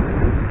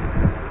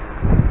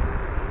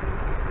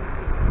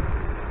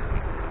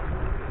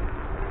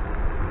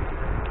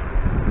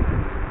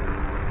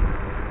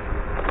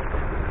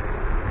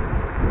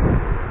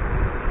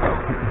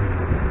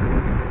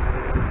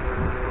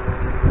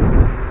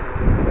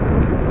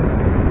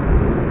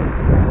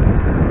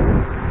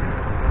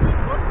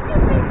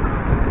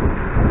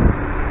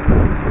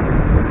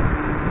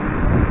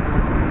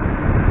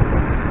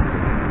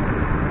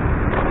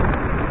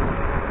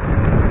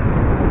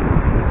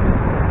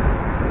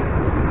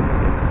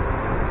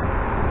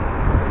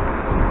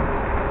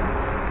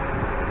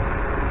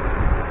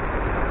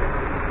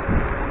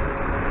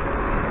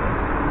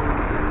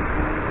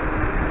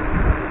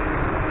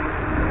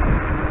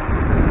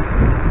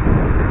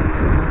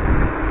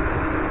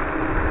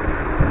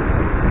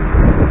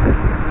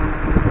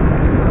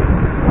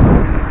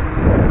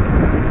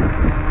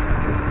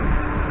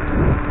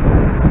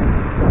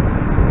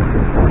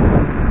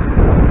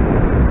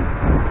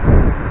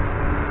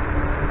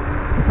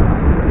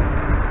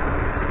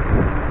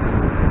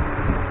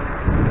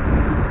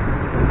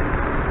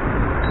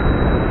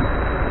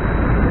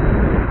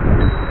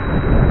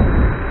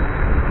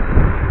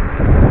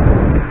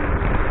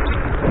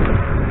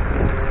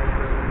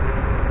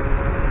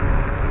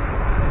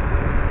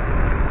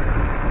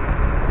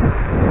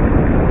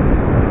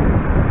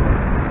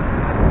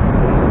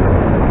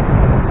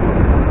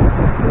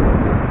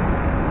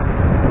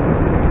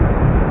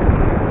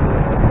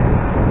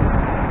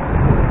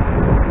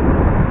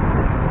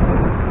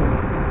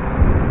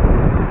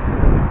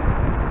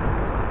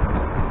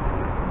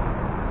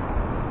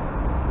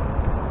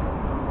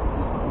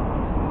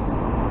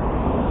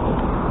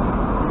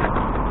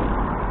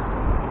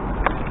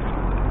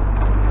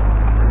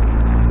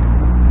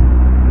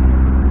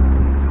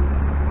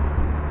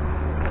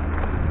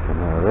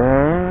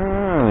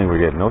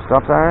 No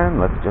stop sign,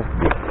 let's just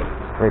get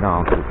straight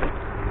on.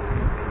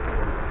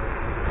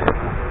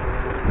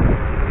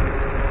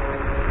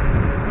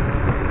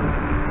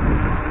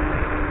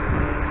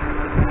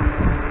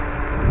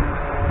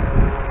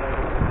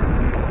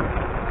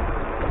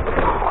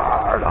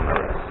 Hard on the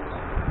wrist.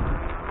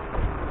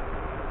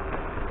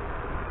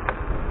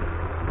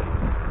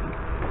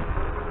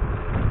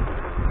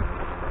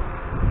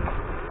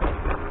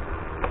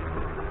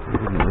 I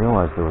didn't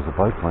realize there was a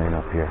bike lane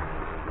up here.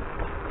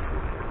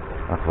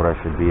 That's what I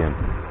should be in.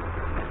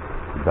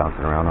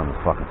 Bouncing around on this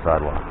fucking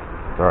sidewalk.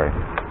 Sorry.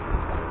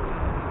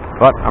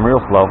 But I'm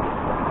real slow.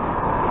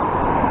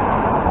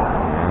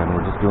 And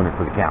we're just doing it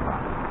for the camera.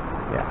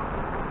 Yeah.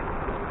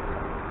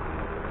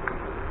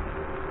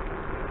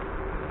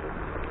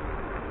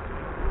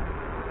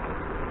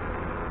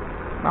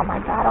 Oh my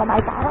god, oh my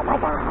god, oh my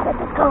god,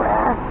 it's a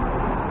scooter!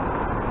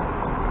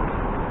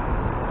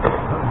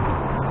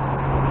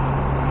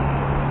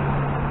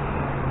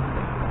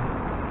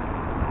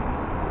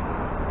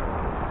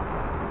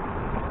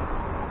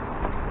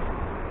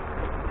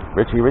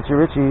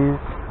 Richie's.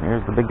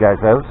 Here's the big guy's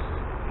house.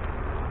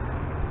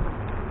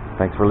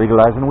 Thanks for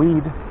legalizing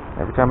weed.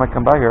 Every time I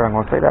come by here, I'm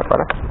going to say that,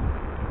 brother.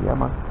 Yeah,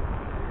 man.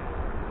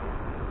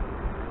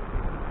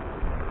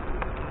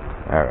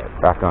 All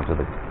right, back onto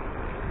the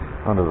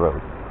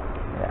road.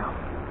 Yeah.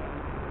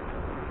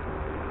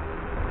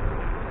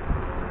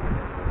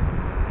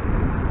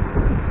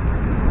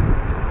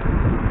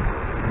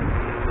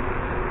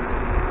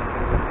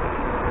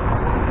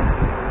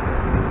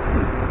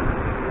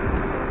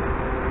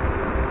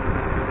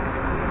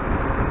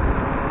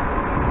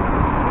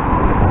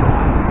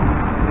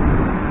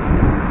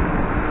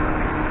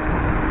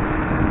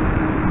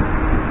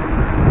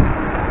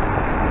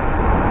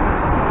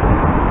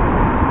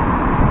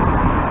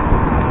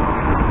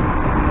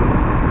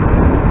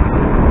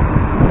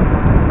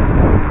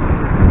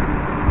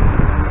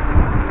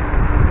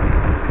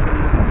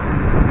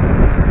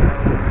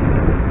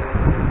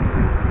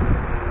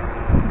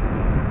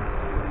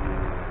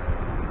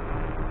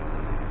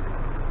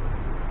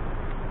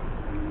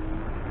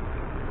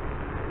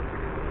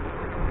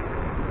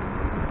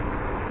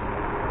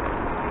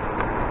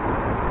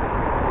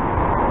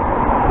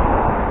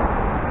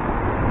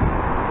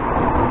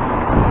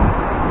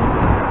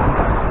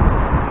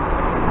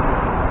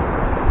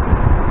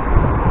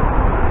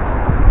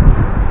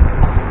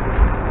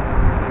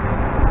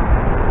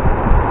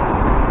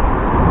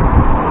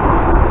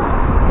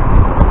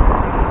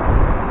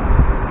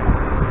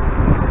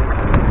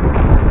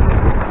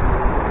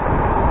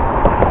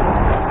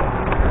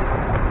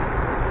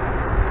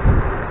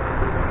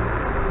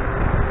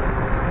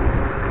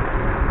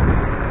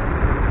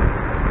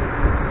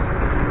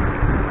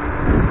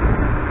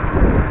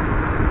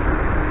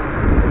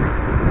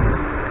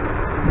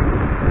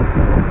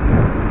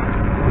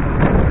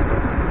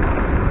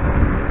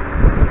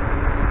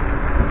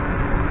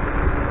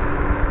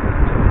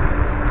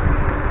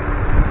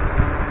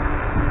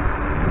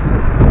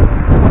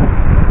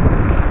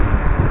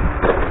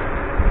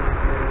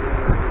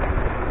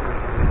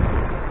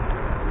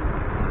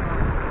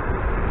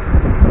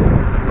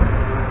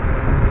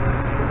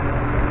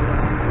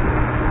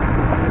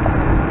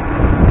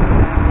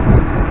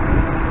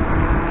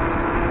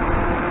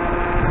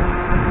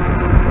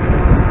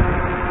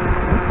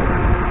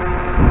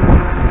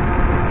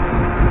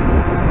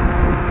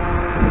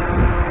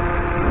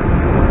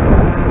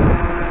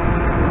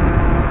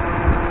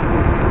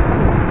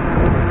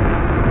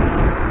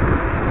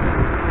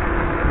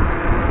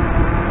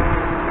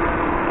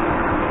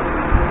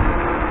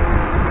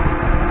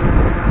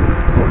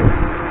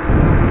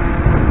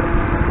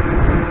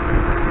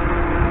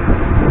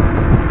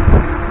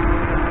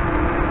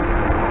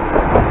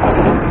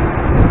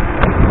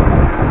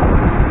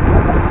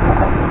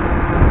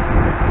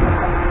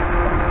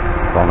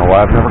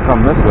 I've never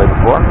come this way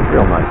before.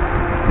 Real nice.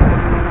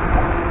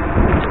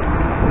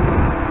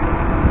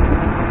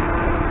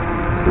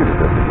 Who's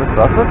this? Is this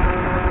Sussex?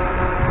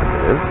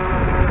 It is.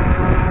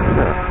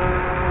 Yeah.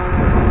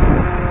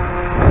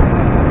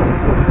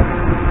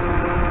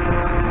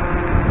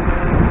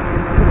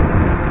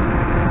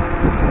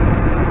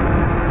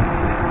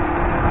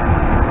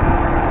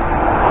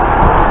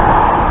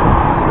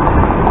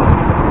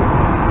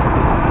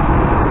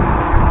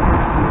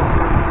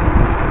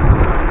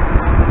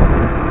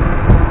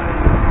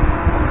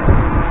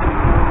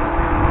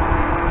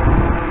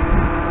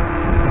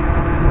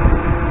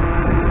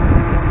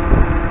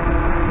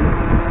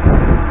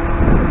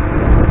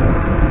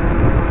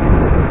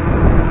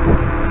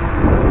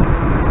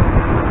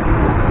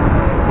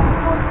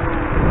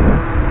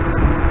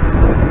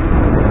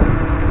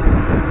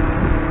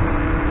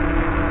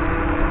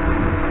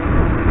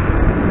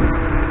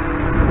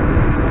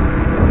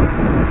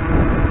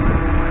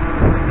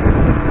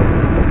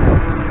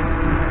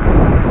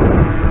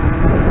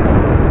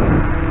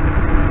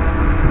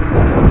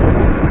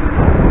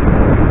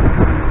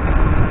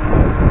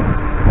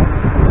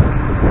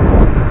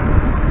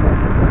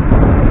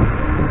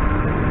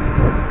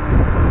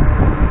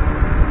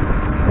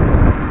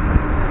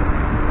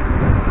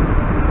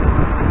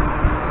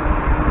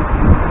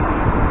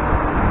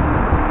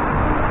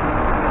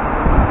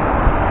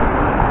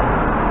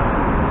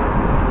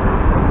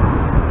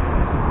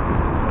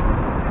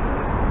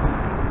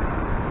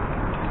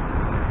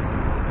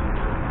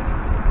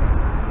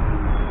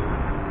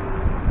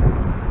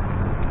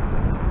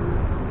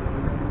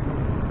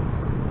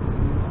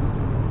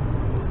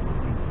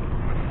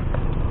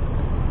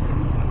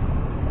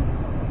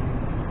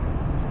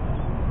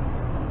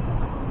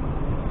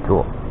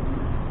 Cool.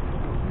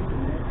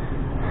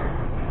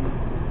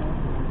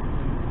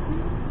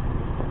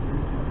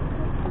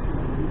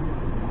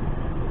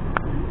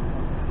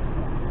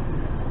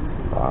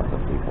 Lots of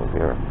people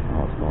here. I don't know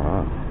what's going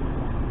on.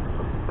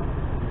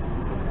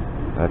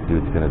 That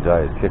dude's gonna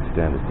die. His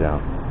kickstand is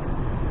down.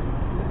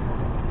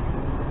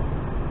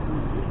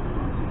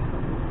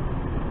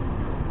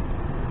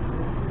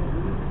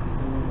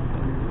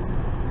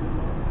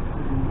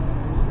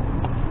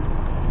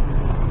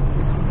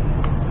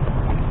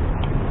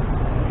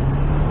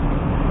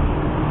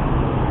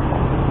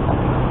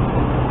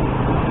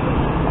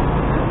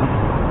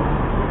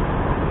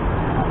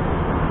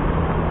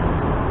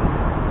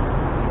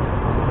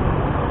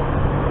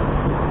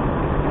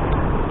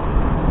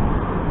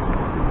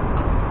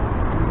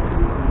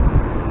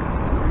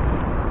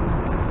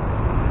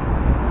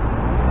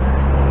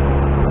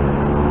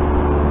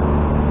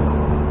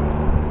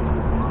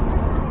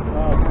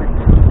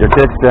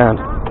 to extend.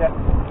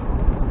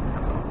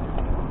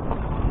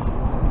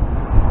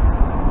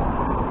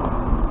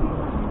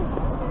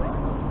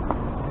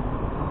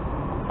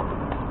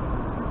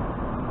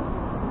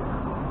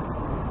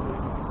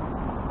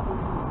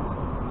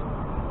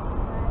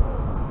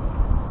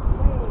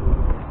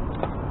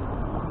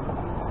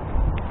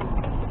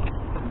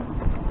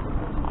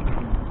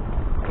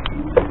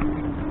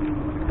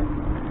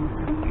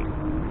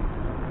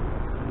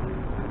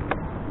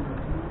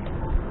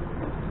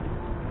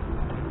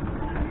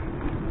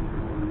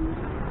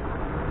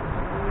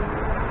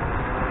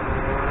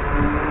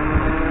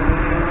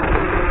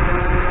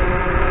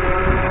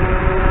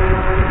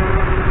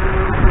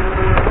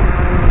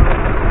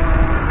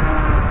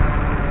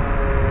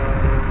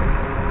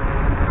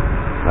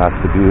 That's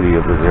the beauty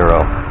of the Zero.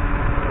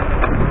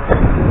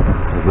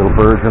 These little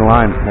birds and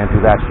limes can't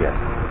do that shit.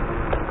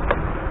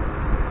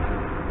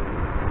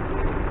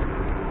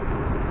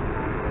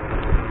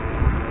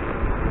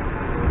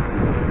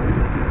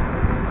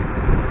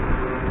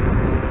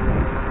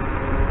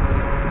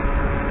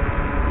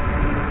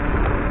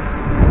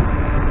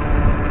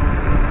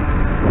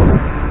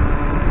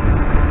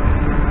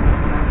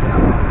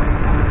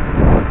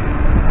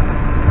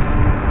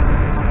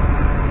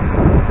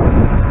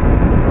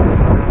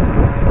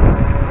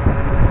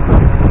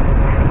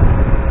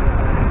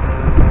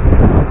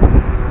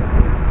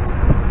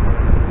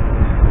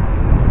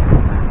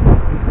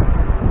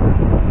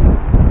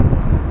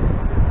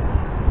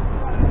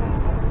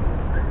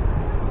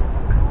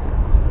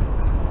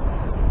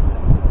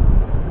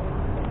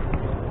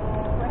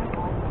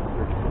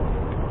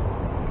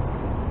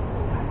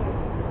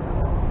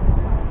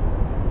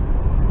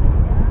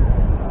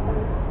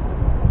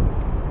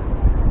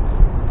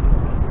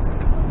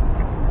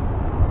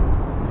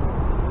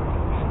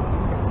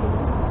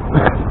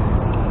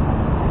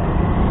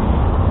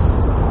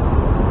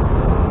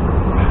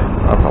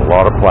 That's a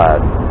lot of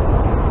plaid.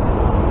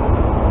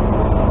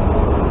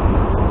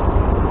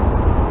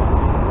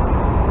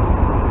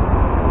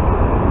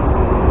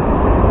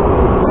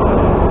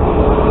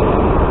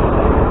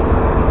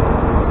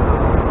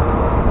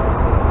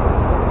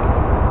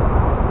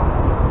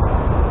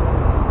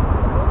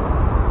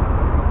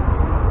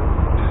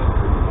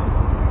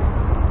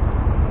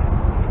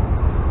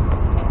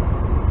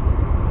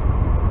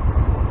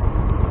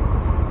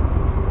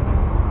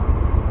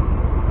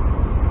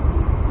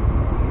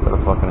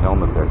 Fucking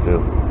helmet there too,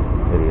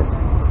 idiot.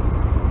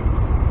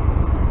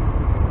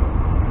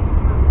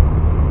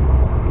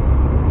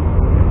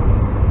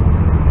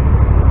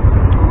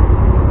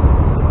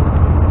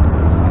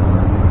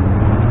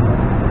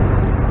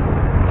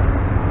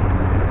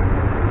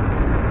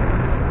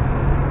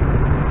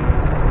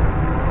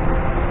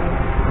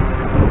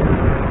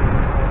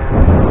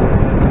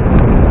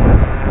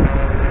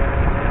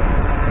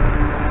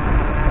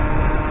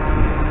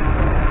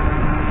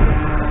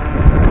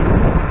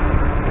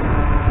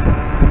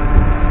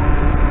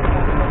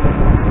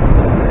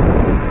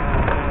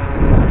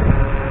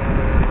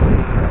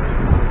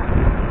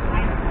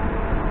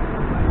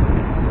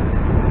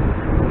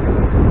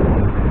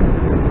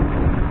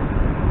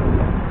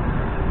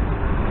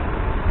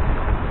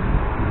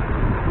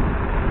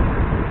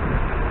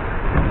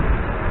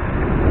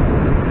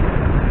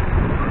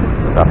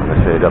 Stop the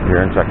shade up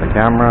here and check the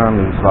camera,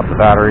 maybe swap the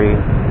battery.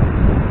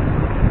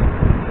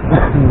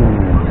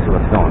 See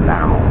what's going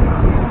down.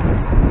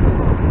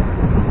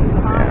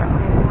 Yeah.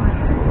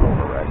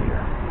 Over right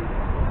here.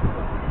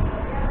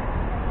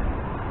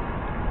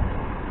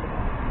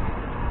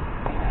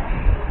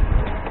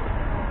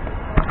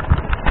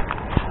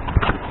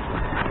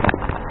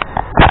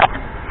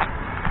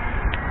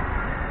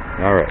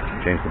 Alright,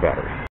 change the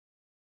battery.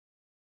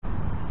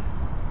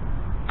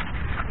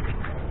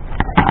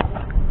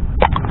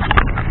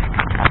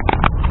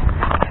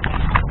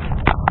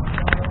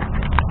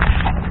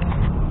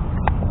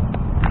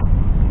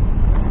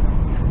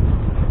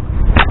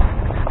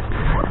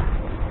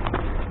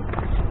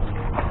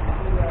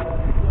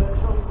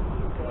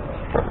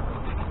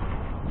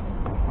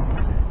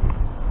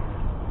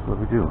 What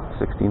do we do?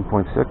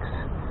 16.6.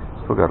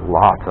 Still got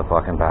lots of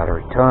fucking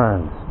battery.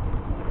 Tons.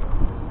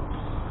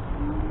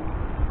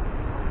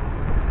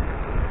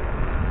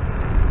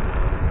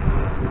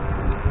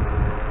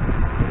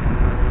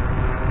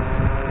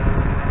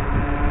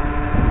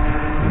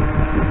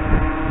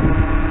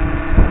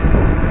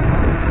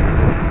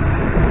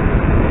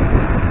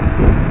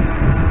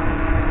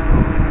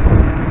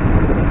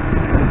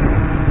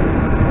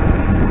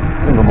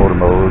 Single motor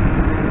mode.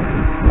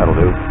 That'll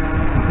do.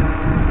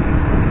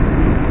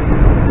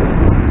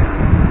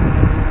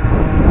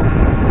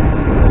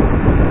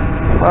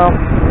 Well,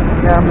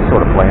 yeah, I'm just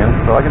sort of playing,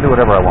 so I can do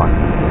whatever I want.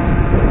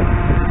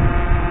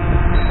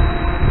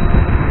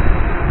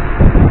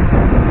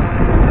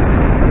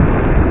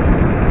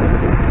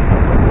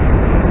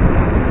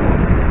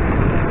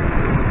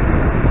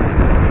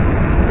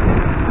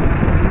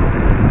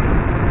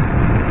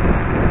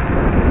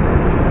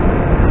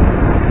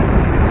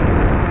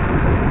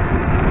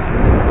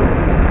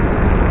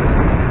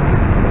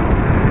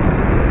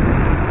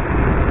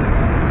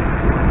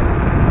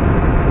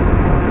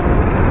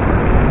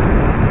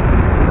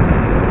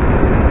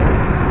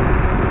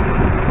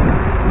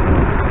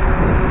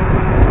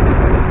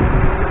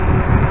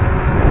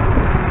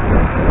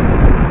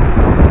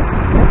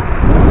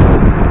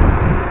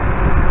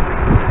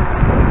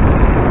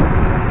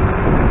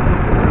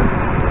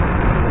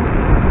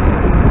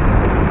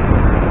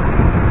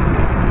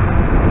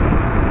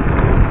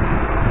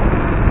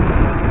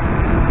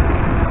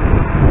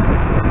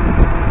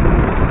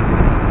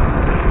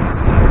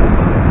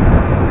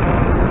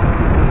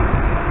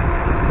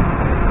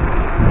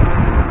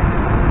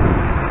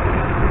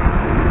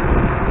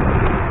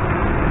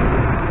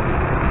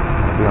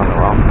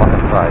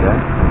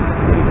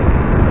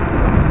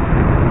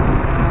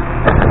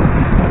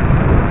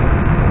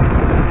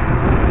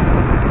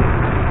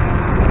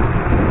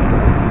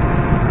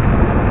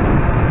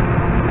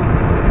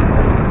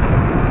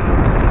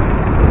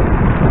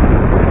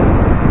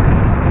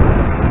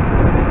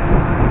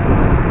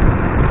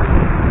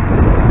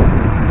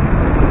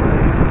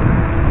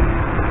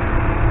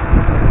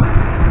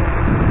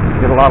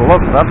 Get a lot of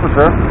looks, that's for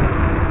sure.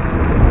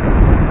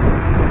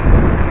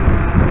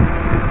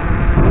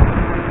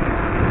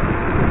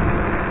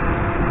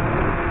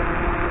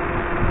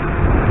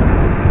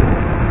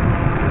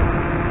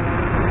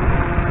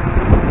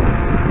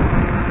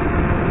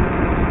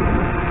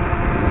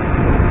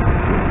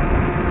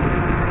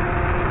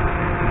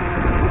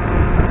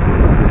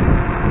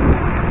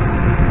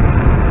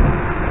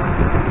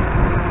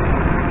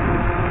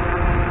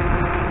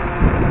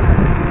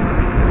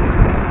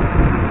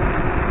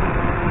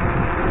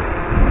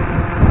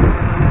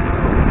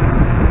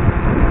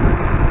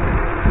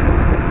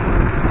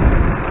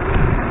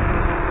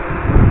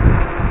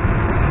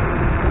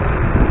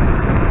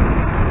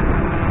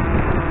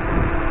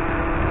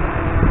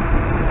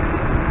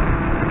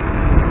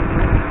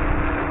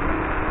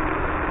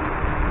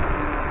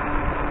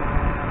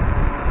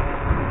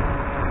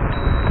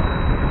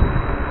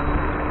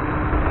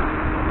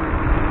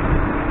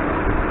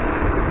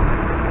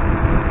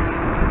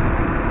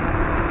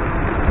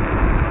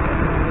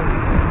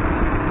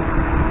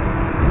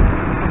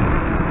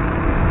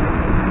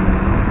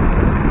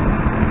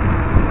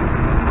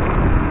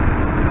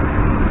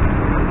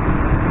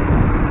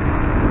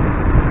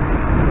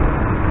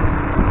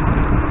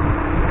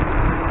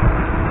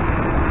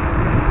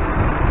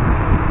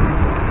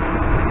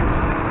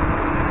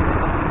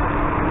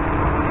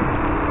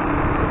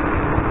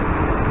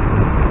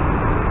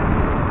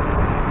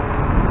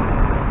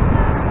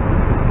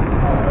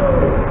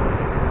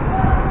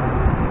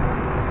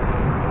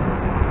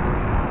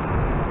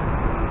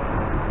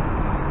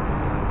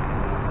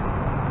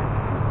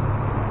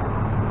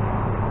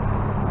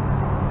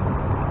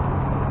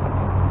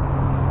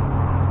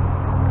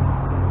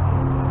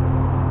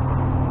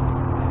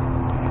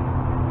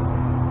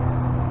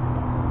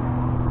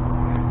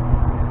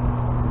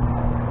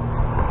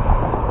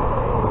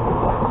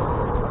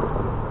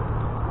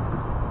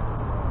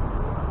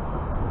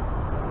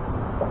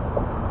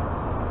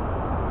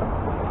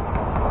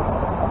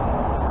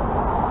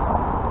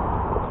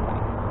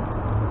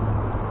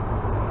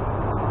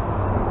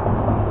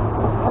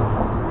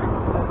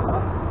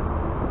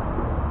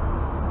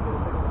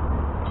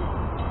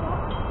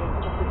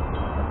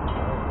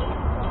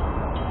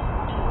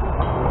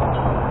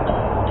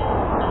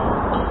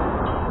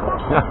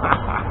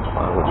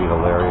 That would be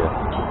hilarious.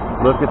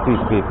 Look at these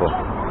people.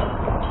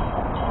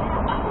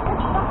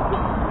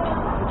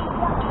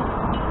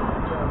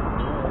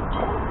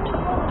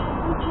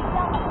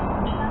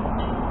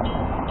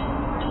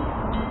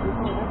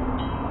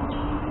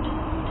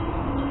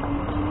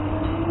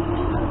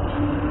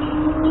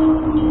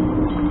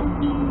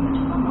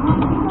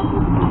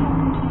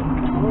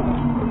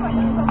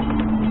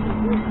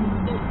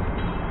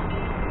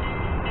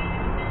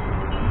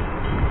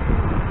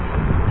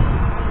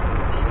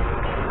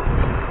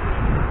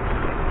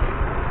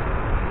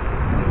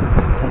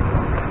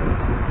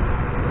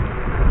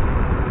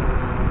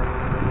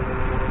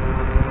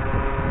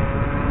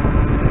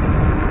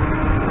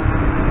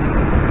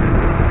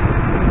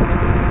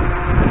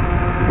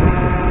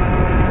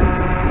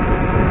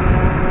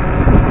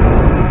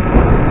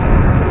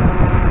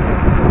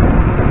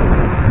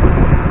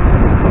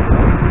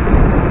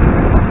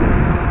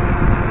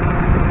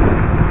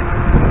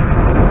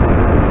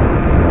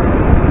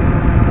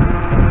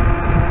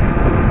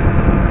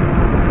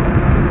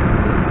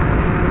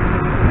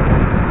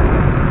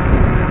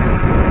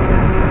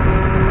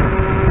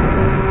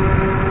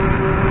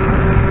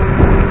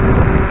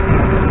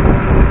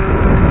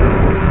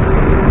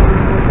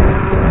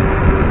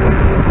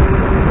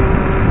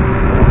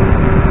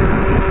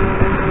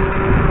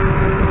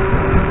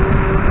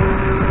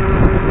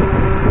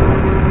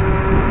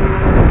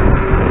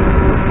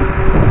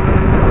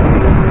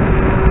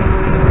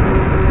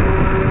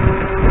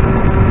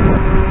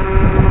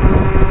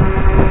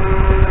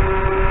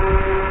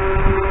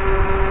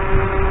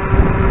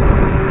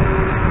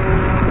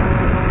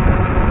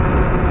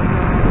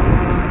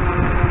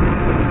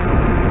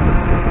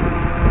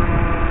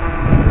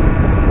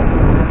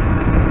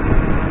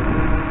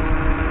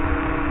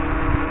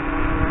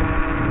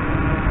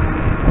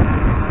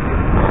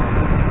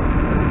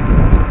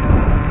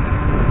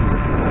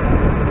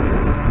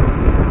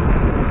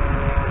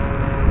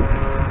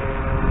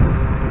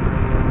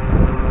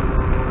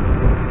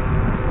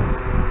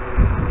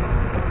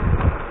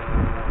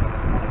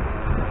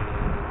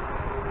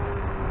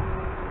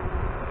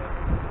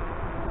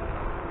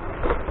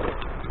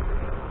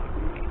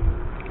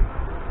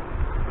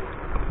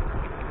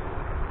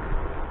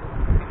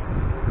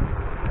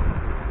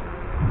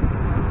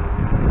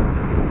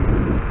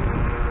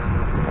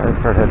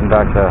 Start heading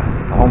back to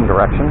home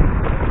direction.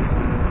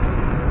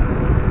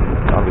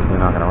 Obviously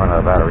not going to run out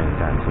of battery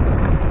anytime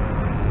soon.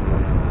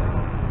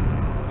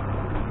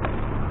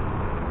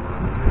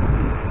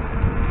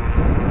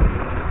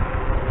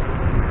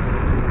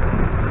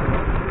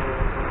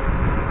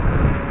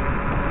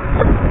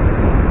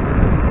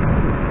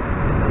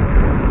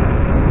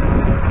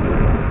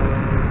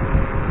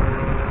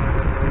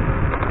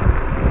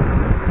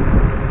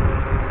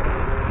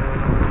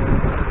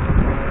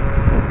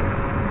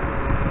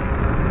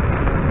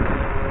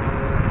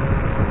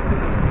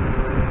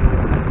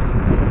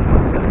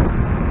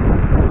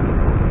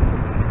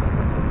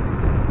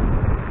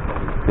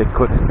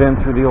 quick spin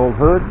through the old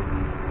hood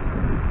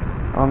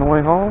on the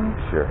way home?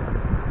 Sure.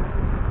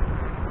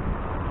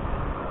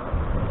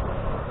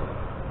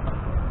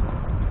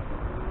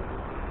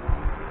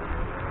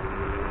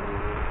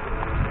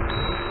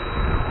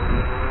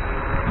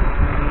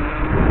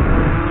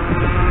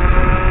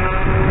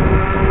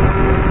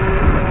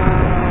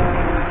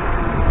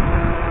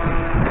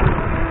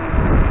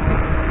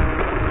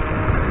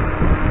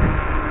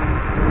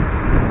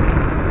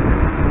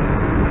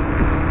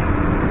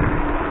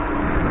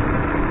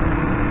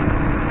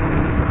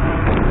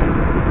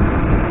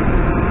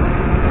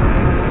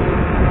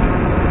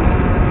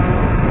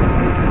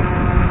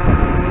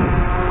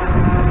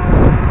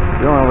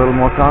 Feeling a little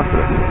more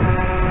confident.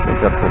 I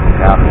think that's what the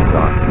cap is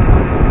on.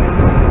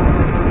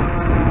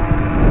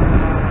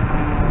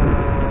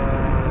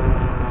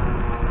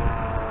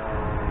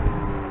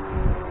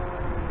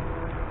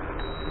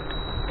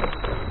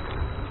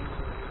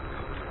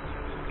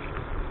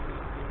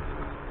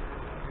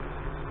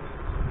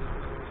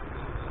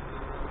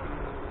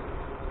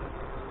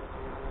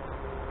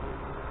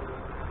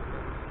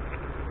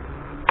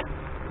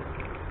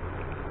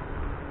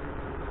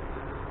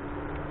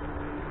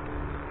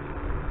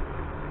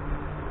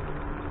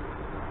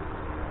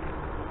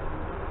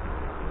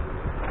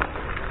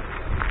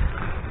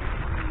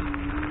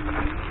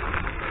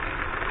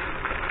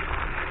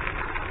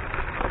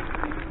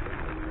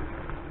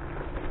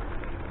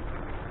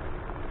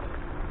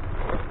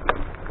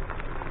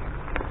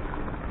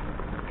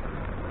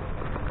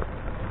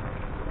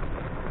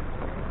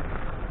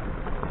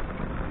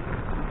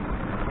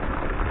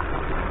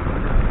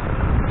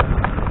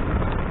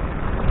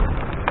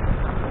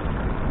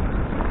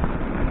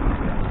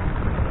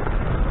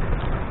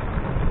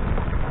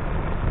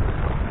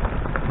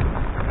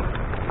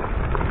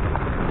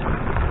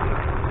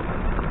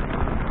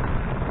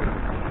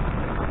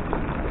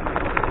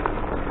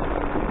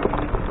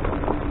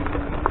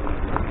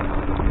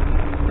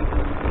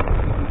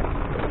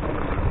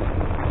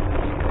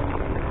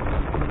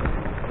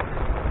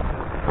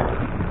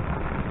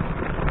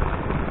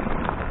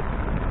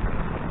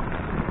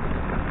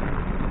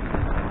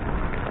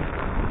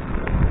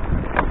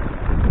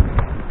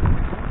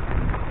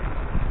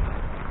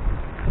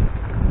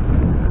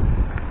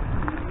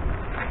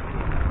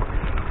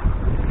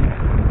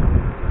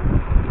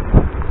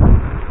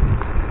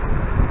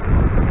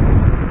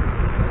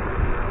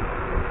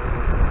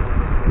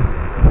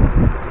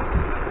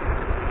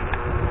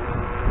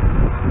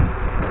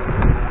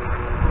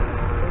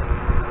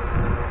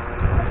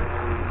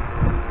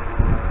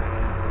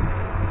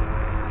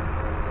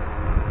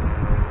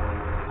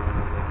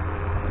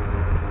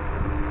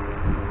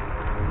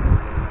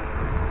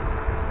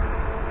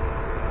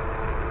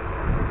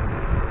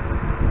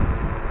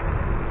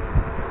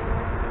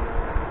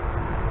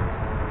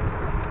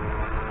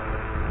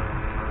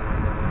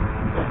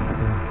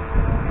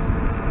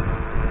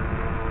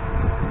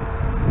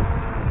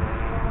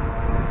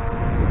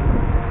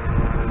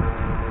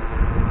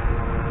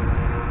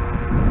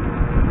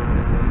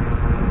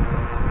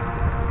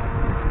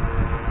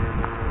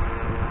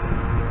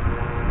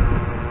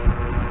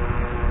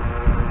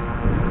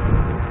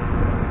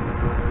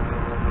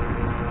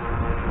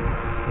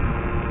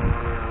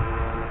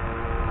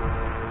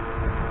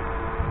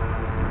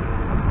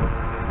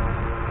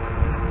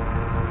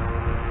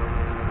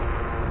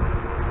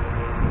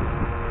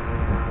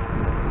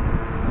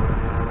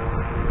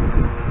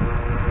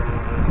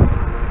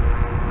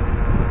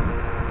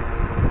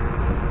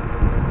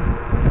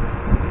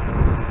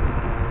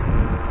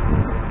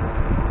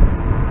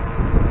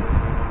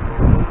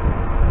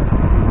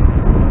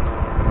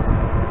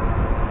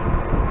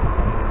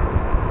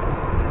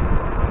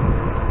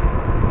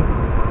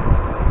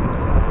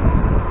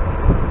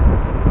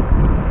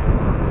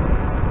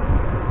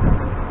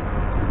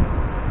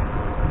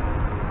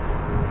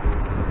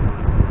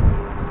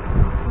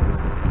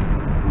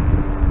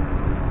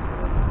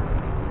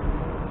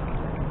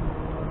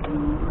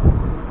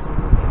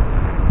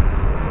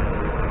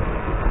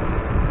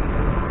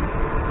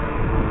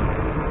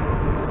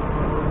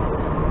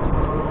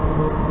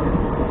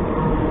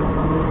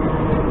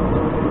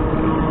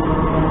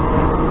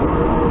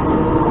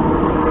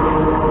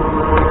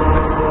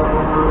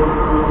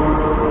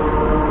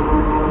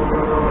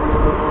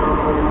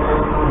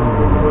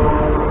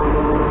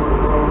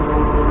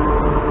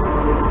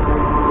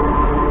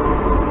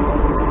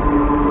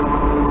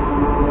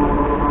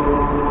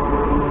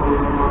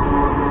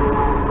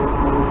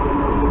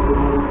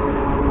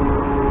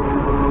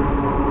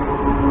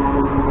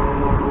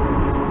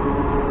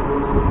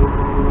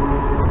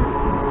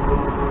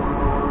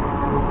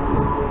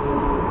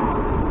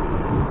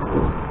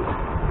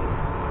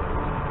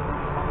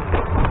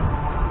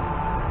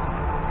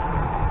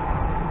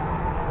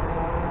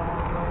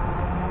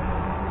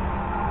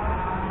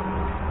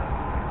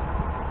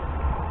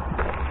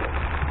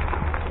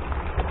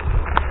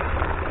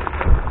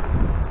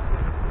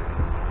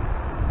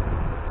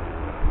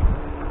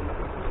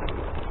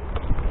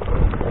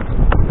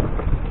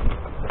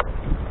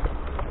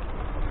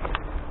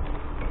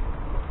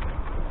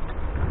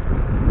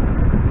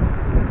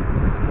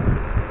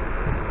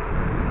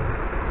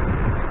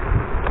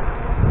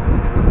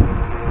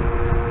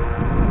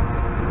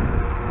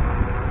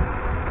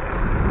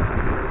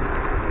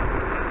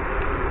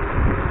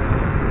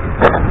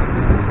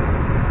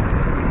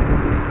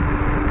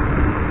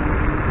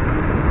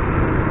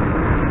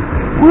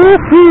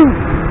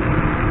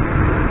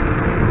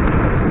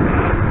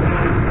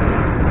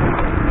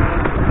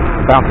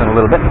 bouncing a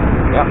little bit.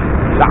 Yep,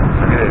 that's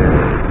good.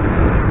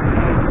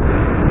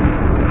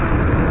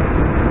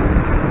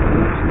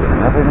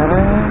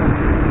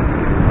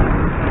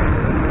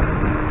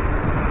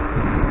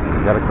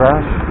 You got a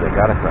crash? You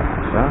got a crash,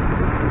 huh?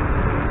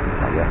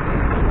 Oh, yes.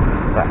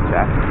 That,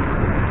 Jack.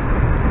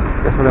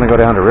 Guess we're going to go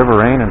down to River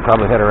Rain and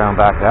probably head around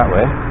back that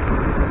way.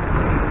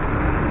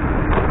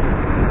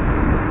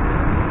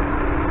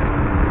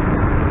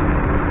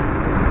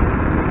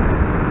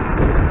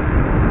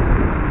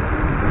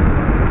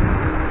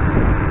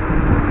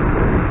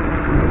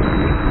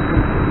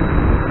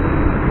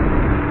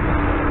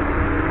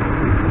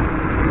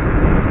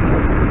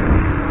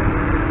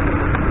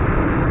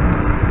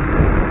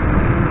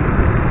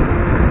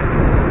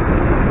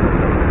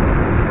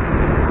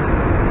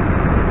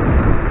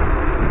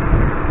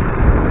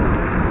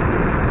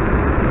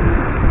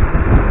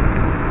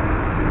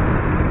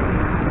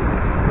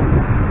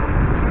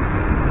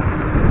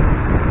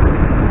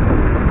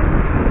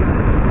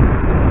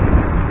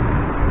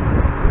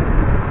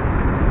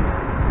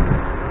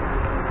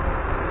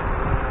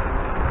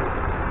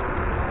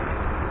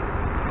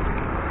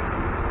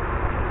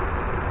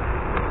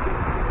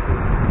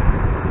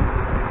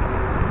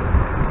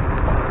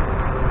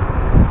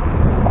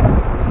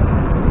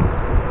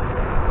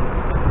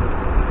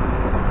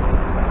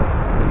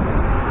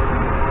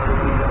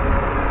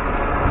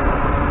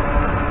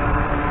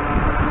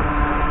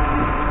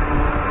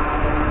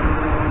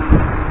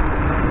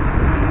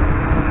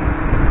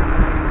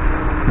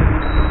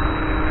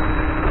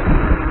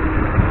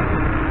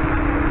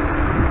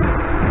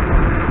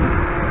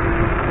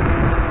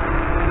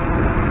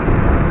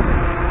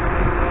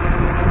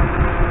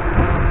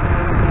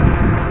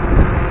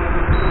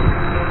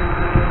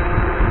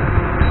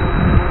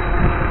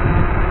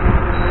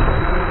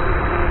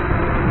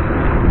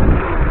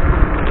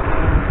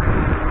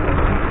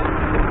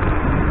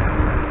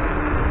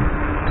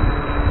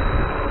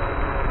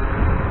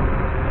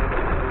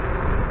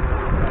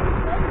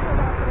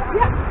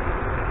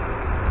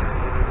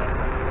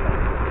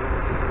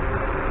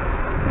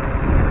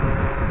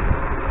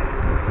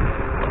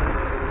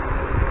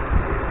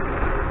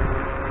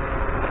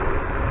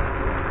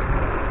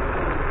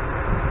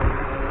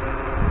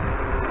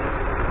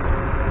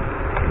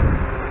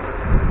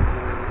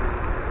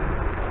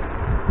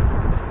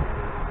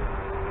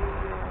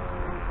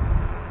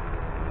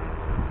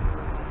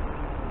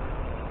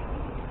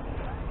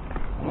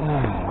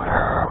 Where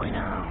are we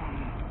now?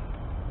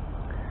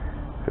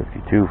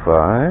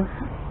 52.5,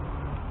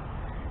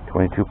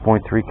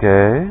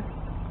 22.3K,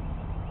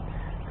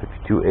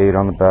 52.8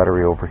 on the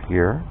battery over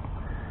here,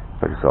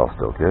 but it's all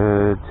still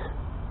good.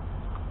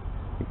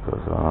 Heat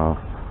goes off,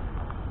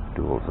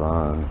 dual's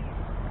on.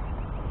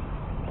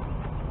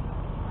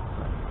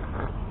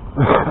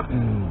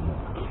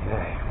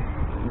 Okay,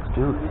 let's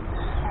do it.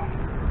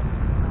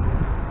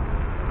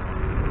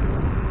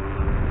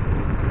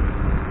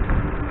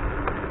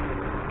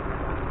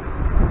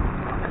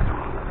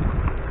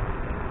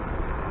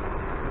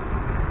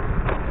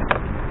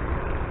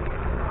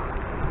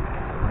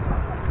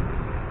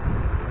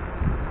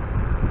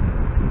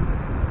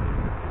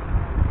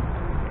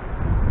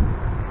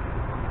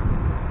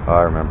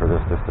 I remember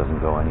this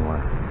doesn't go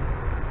anywhere.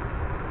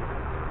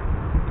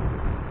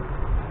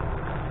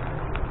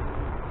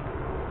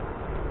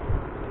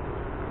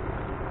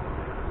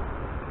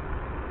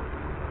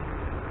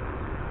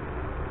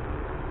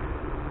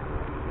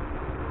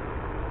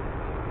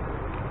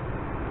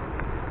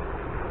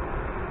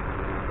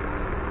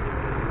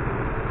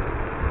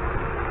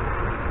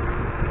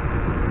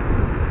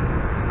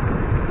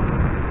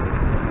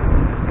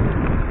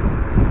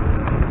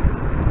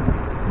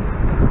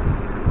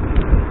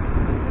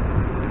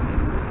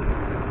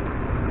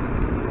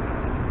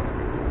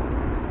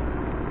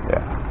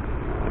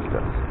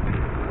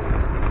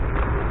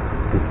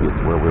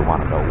 Where we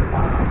want to go.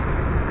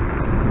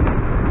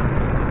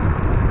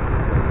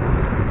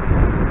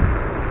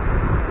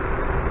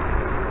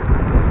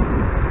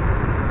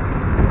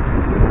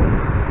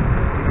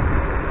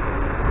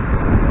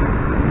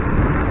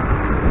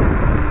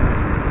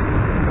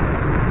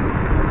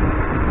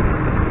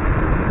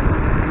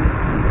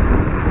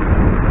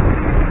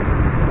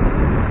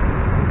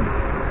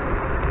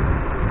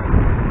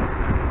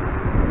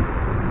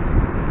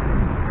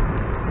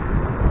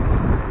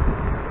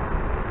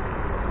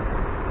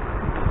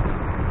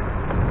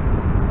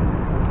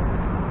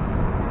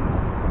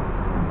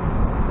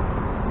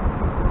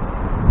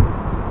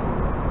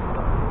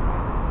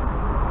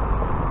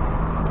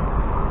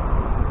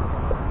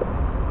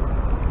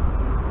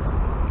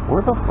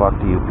 Where the fuck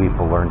do you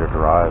people learn to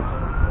drive?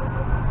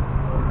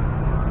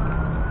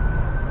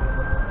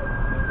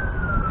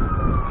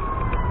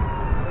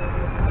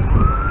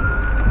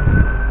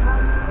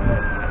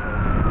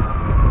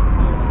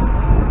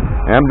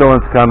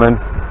 Ambulance coming.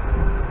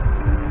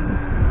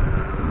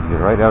 Get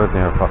right out of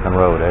the fucking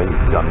road, eh,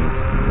 you dummies.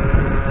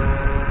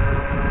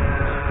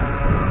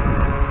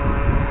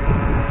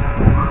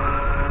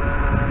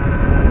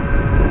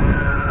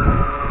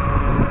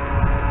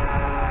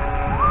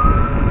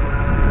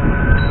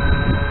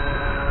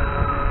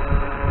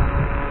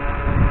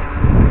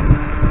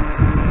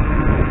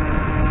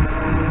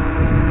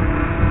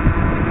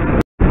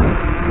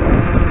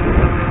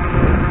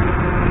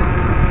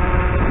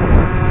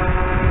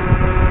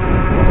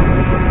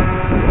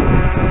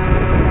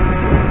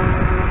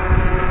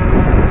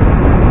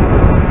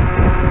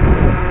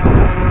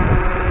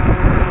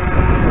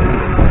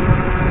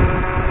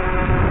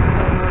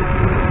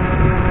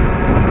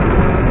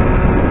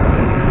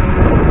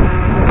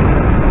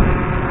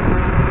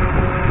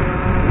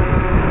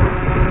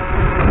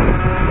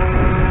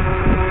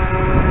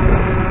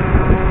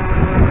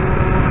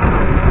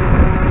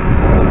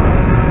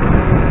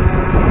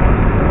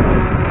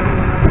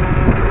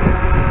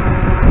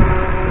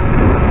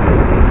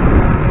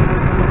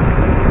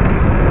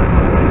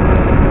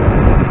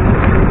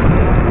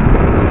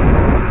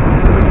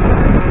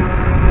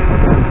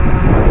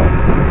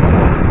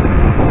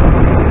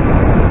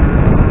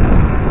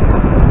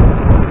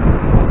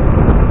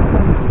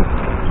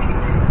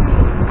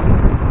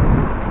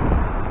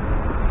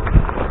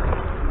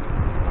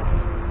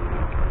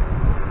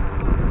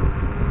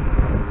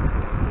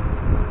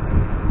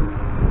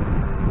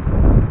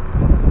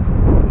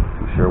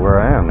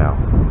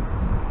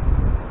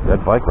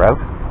 good bike route.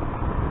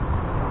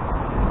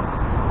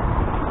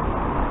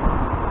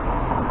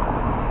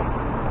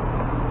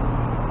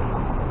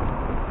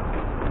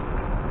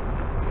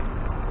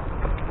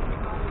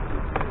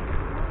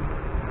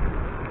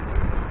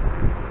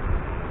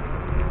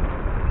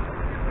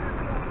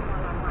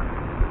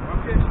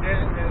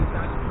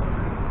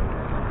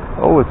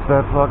 Oh, it's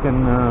that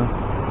fucking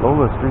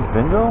Lola Street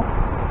Bingo?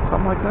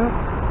 Something like that?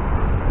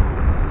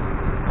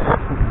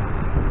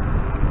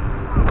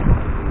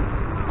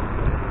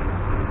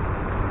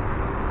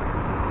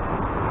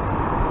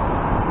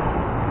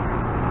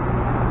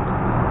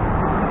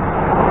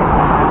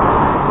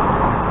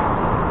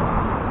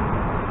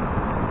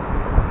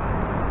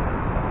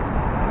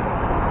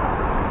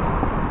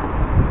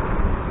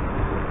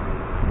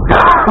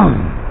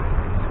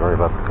 Sorry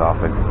about the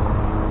coughing.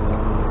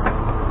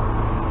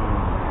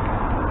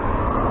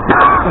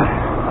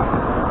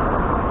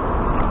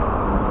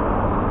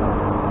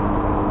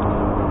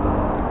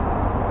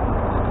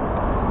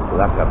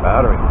 Left that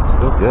battery.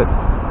 Still good.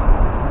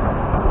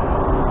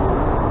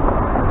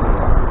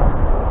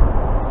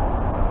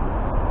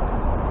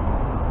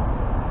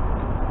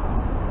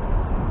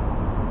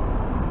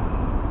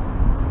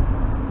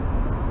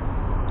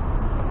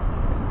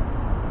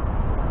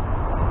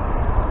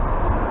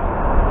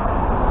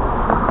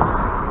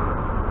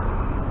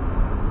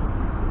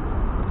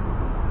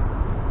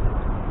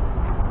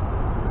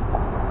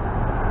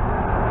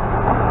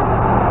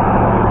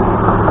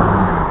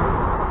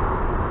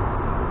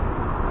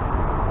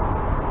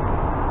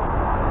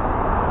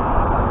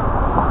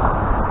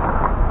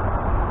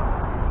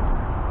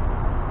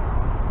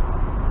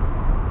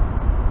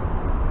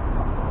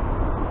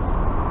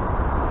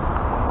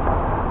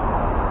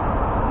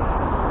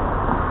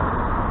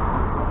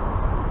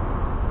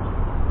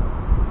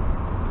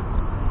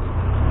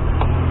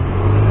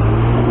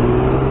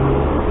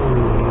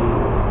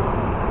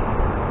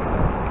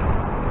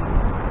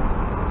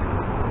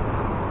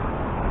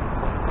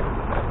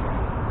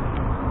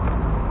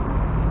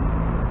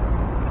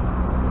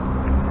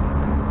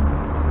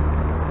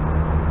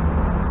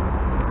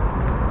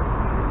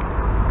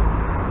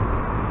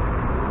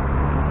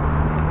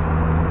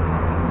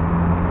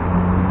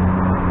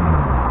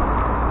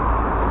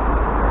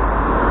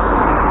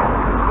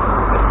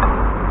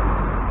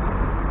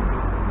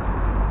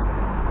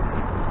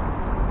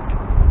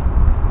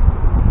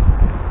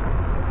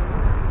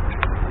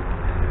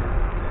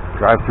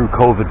 Drive-through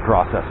COVID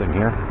processing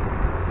here.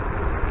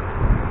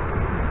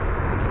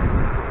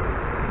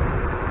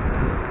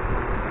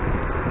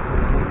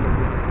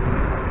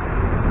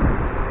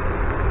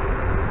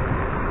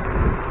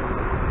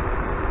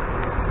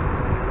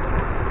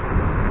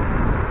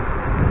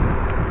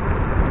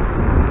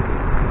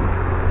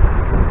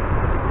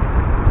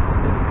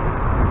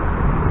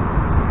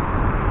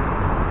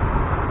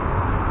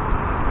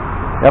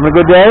 Having a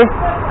good day?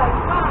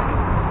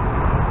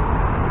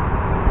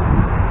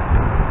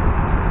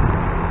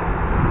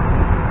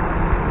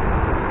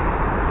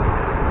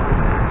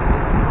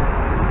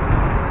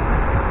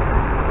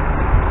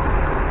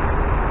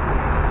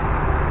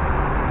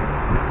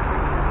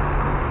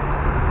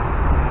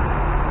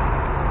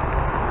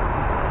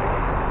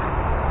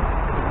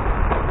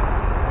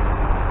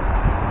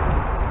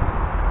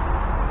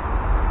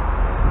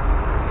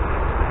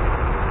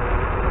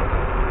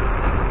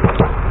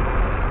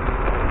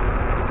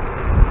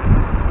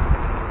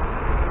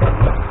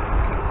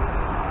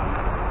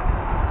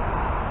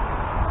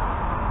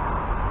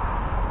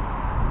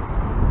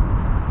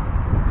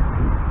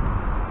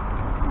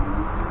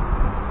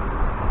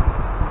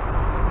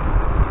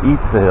 Eats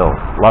the hills.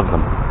 Loves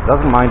them.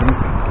 Doesn't mind them.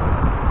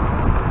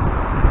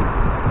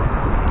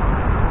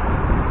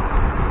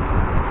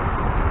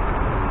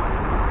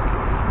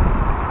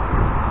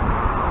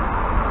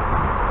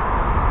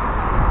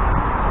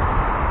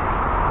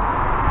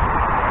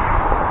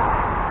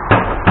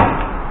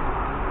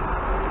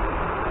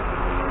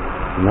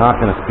 I'm not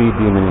going to speed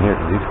demon in here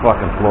because these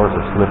fucking floors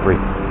are slippery.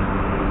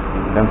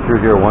 Come through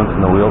here once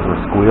and the wheels were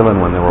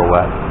squealing when they were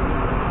wet.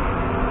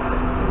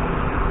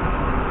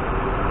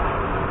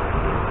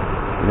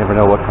 You never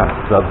know what kind of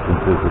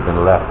substances have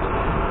been left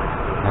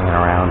hanging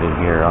around in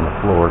here on the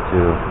floor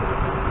too.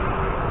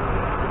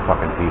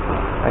 Fucking people.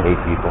 I hate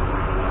people.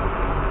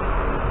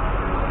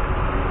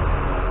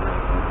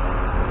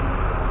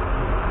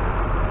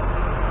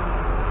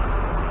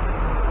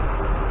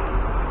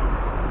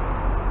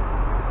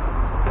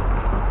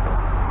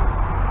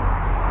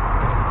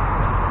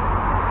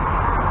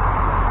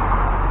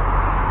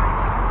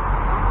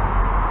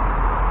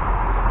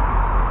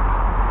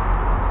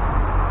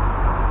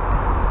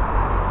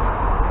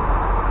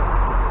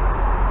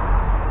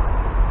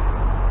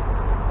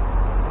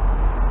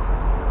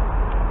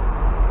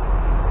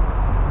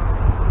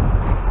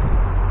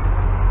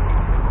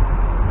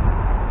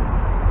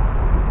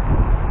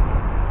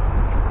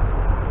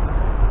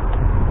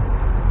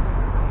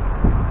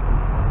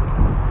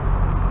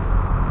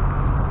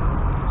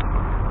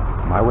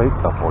 My weight's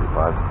about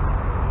 45.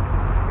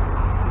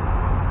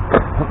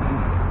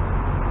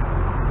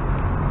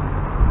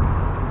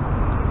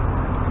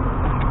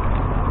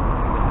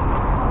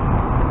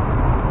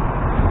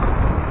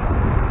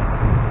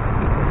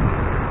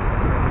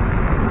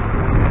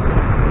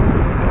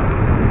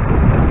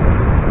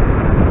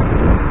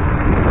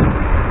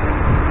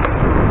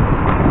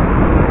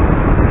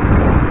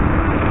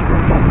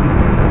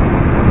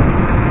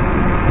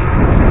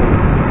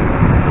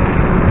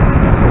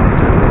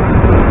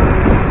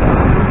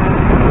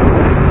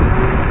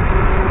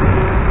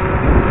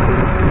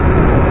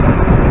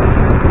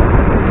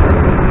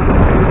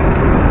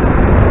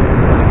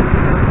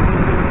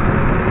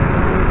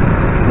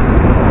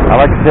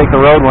 to take the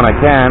road when I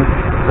can,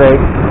 say,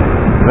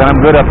 then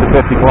I'm good up to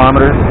 50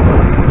 kilometers.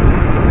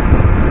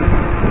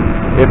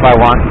 If I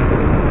want,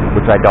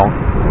 which I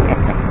don't.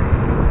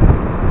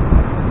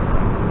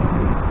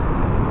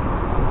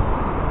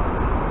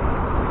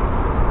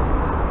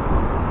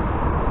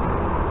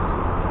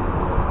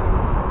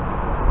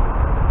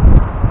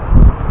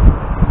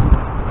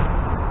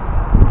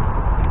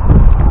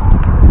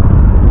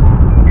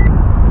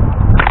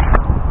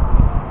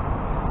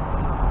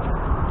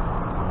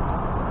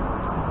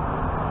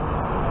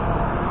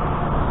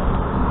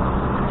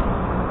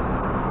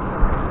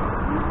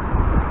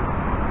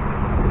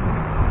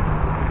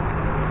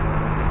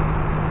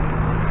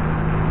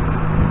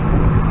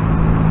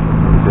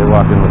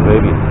 Walking with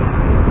baby.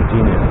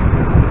 Genius.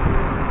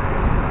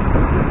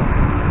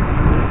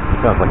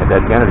 Sounds like a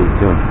Dead Kennedys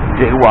tune.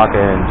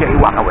 Jaywalking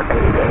with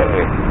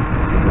baby.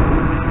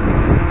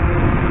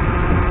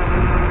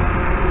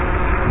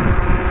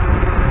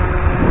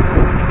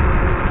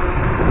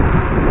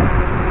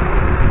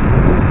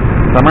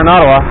 Summer in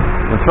Ottawa.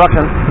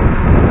 Instructions.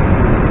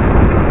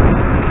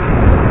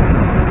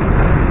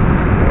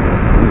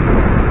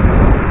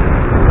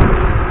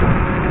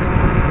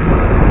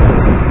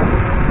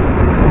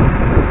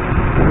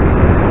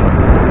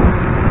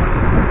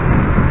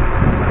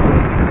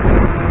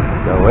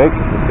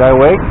 This guy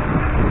awake?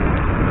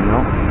 No.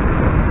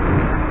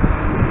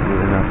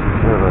 Good enough to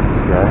service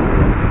this guy.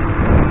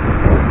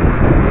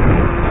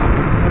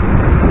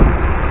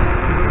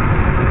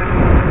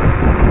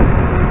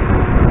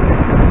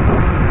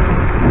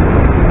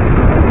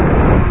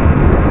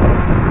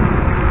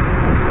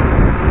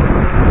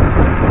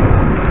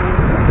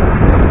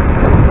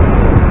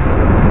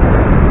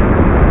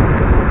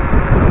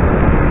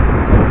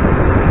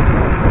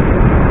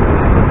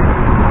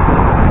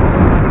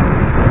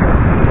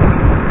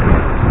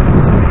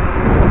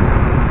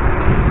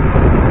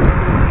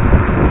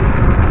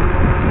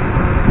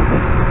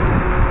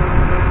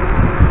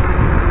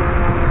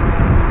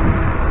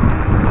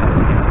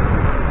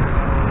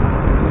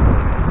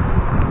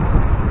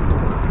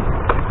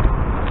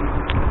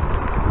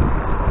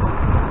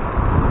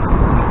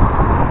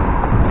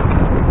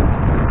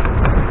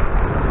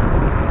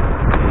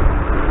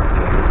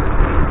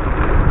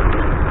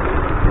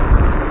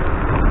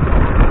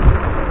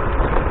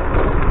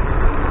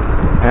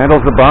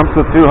 Handles the bumps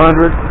with 200.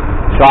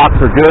 Shocks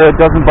are good.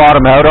 Doesn't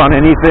bottom out on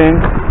anything.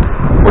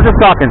 We're just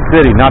talking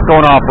city, not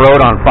going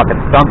off-road on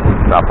fucking stumps and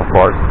stuff, of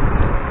course.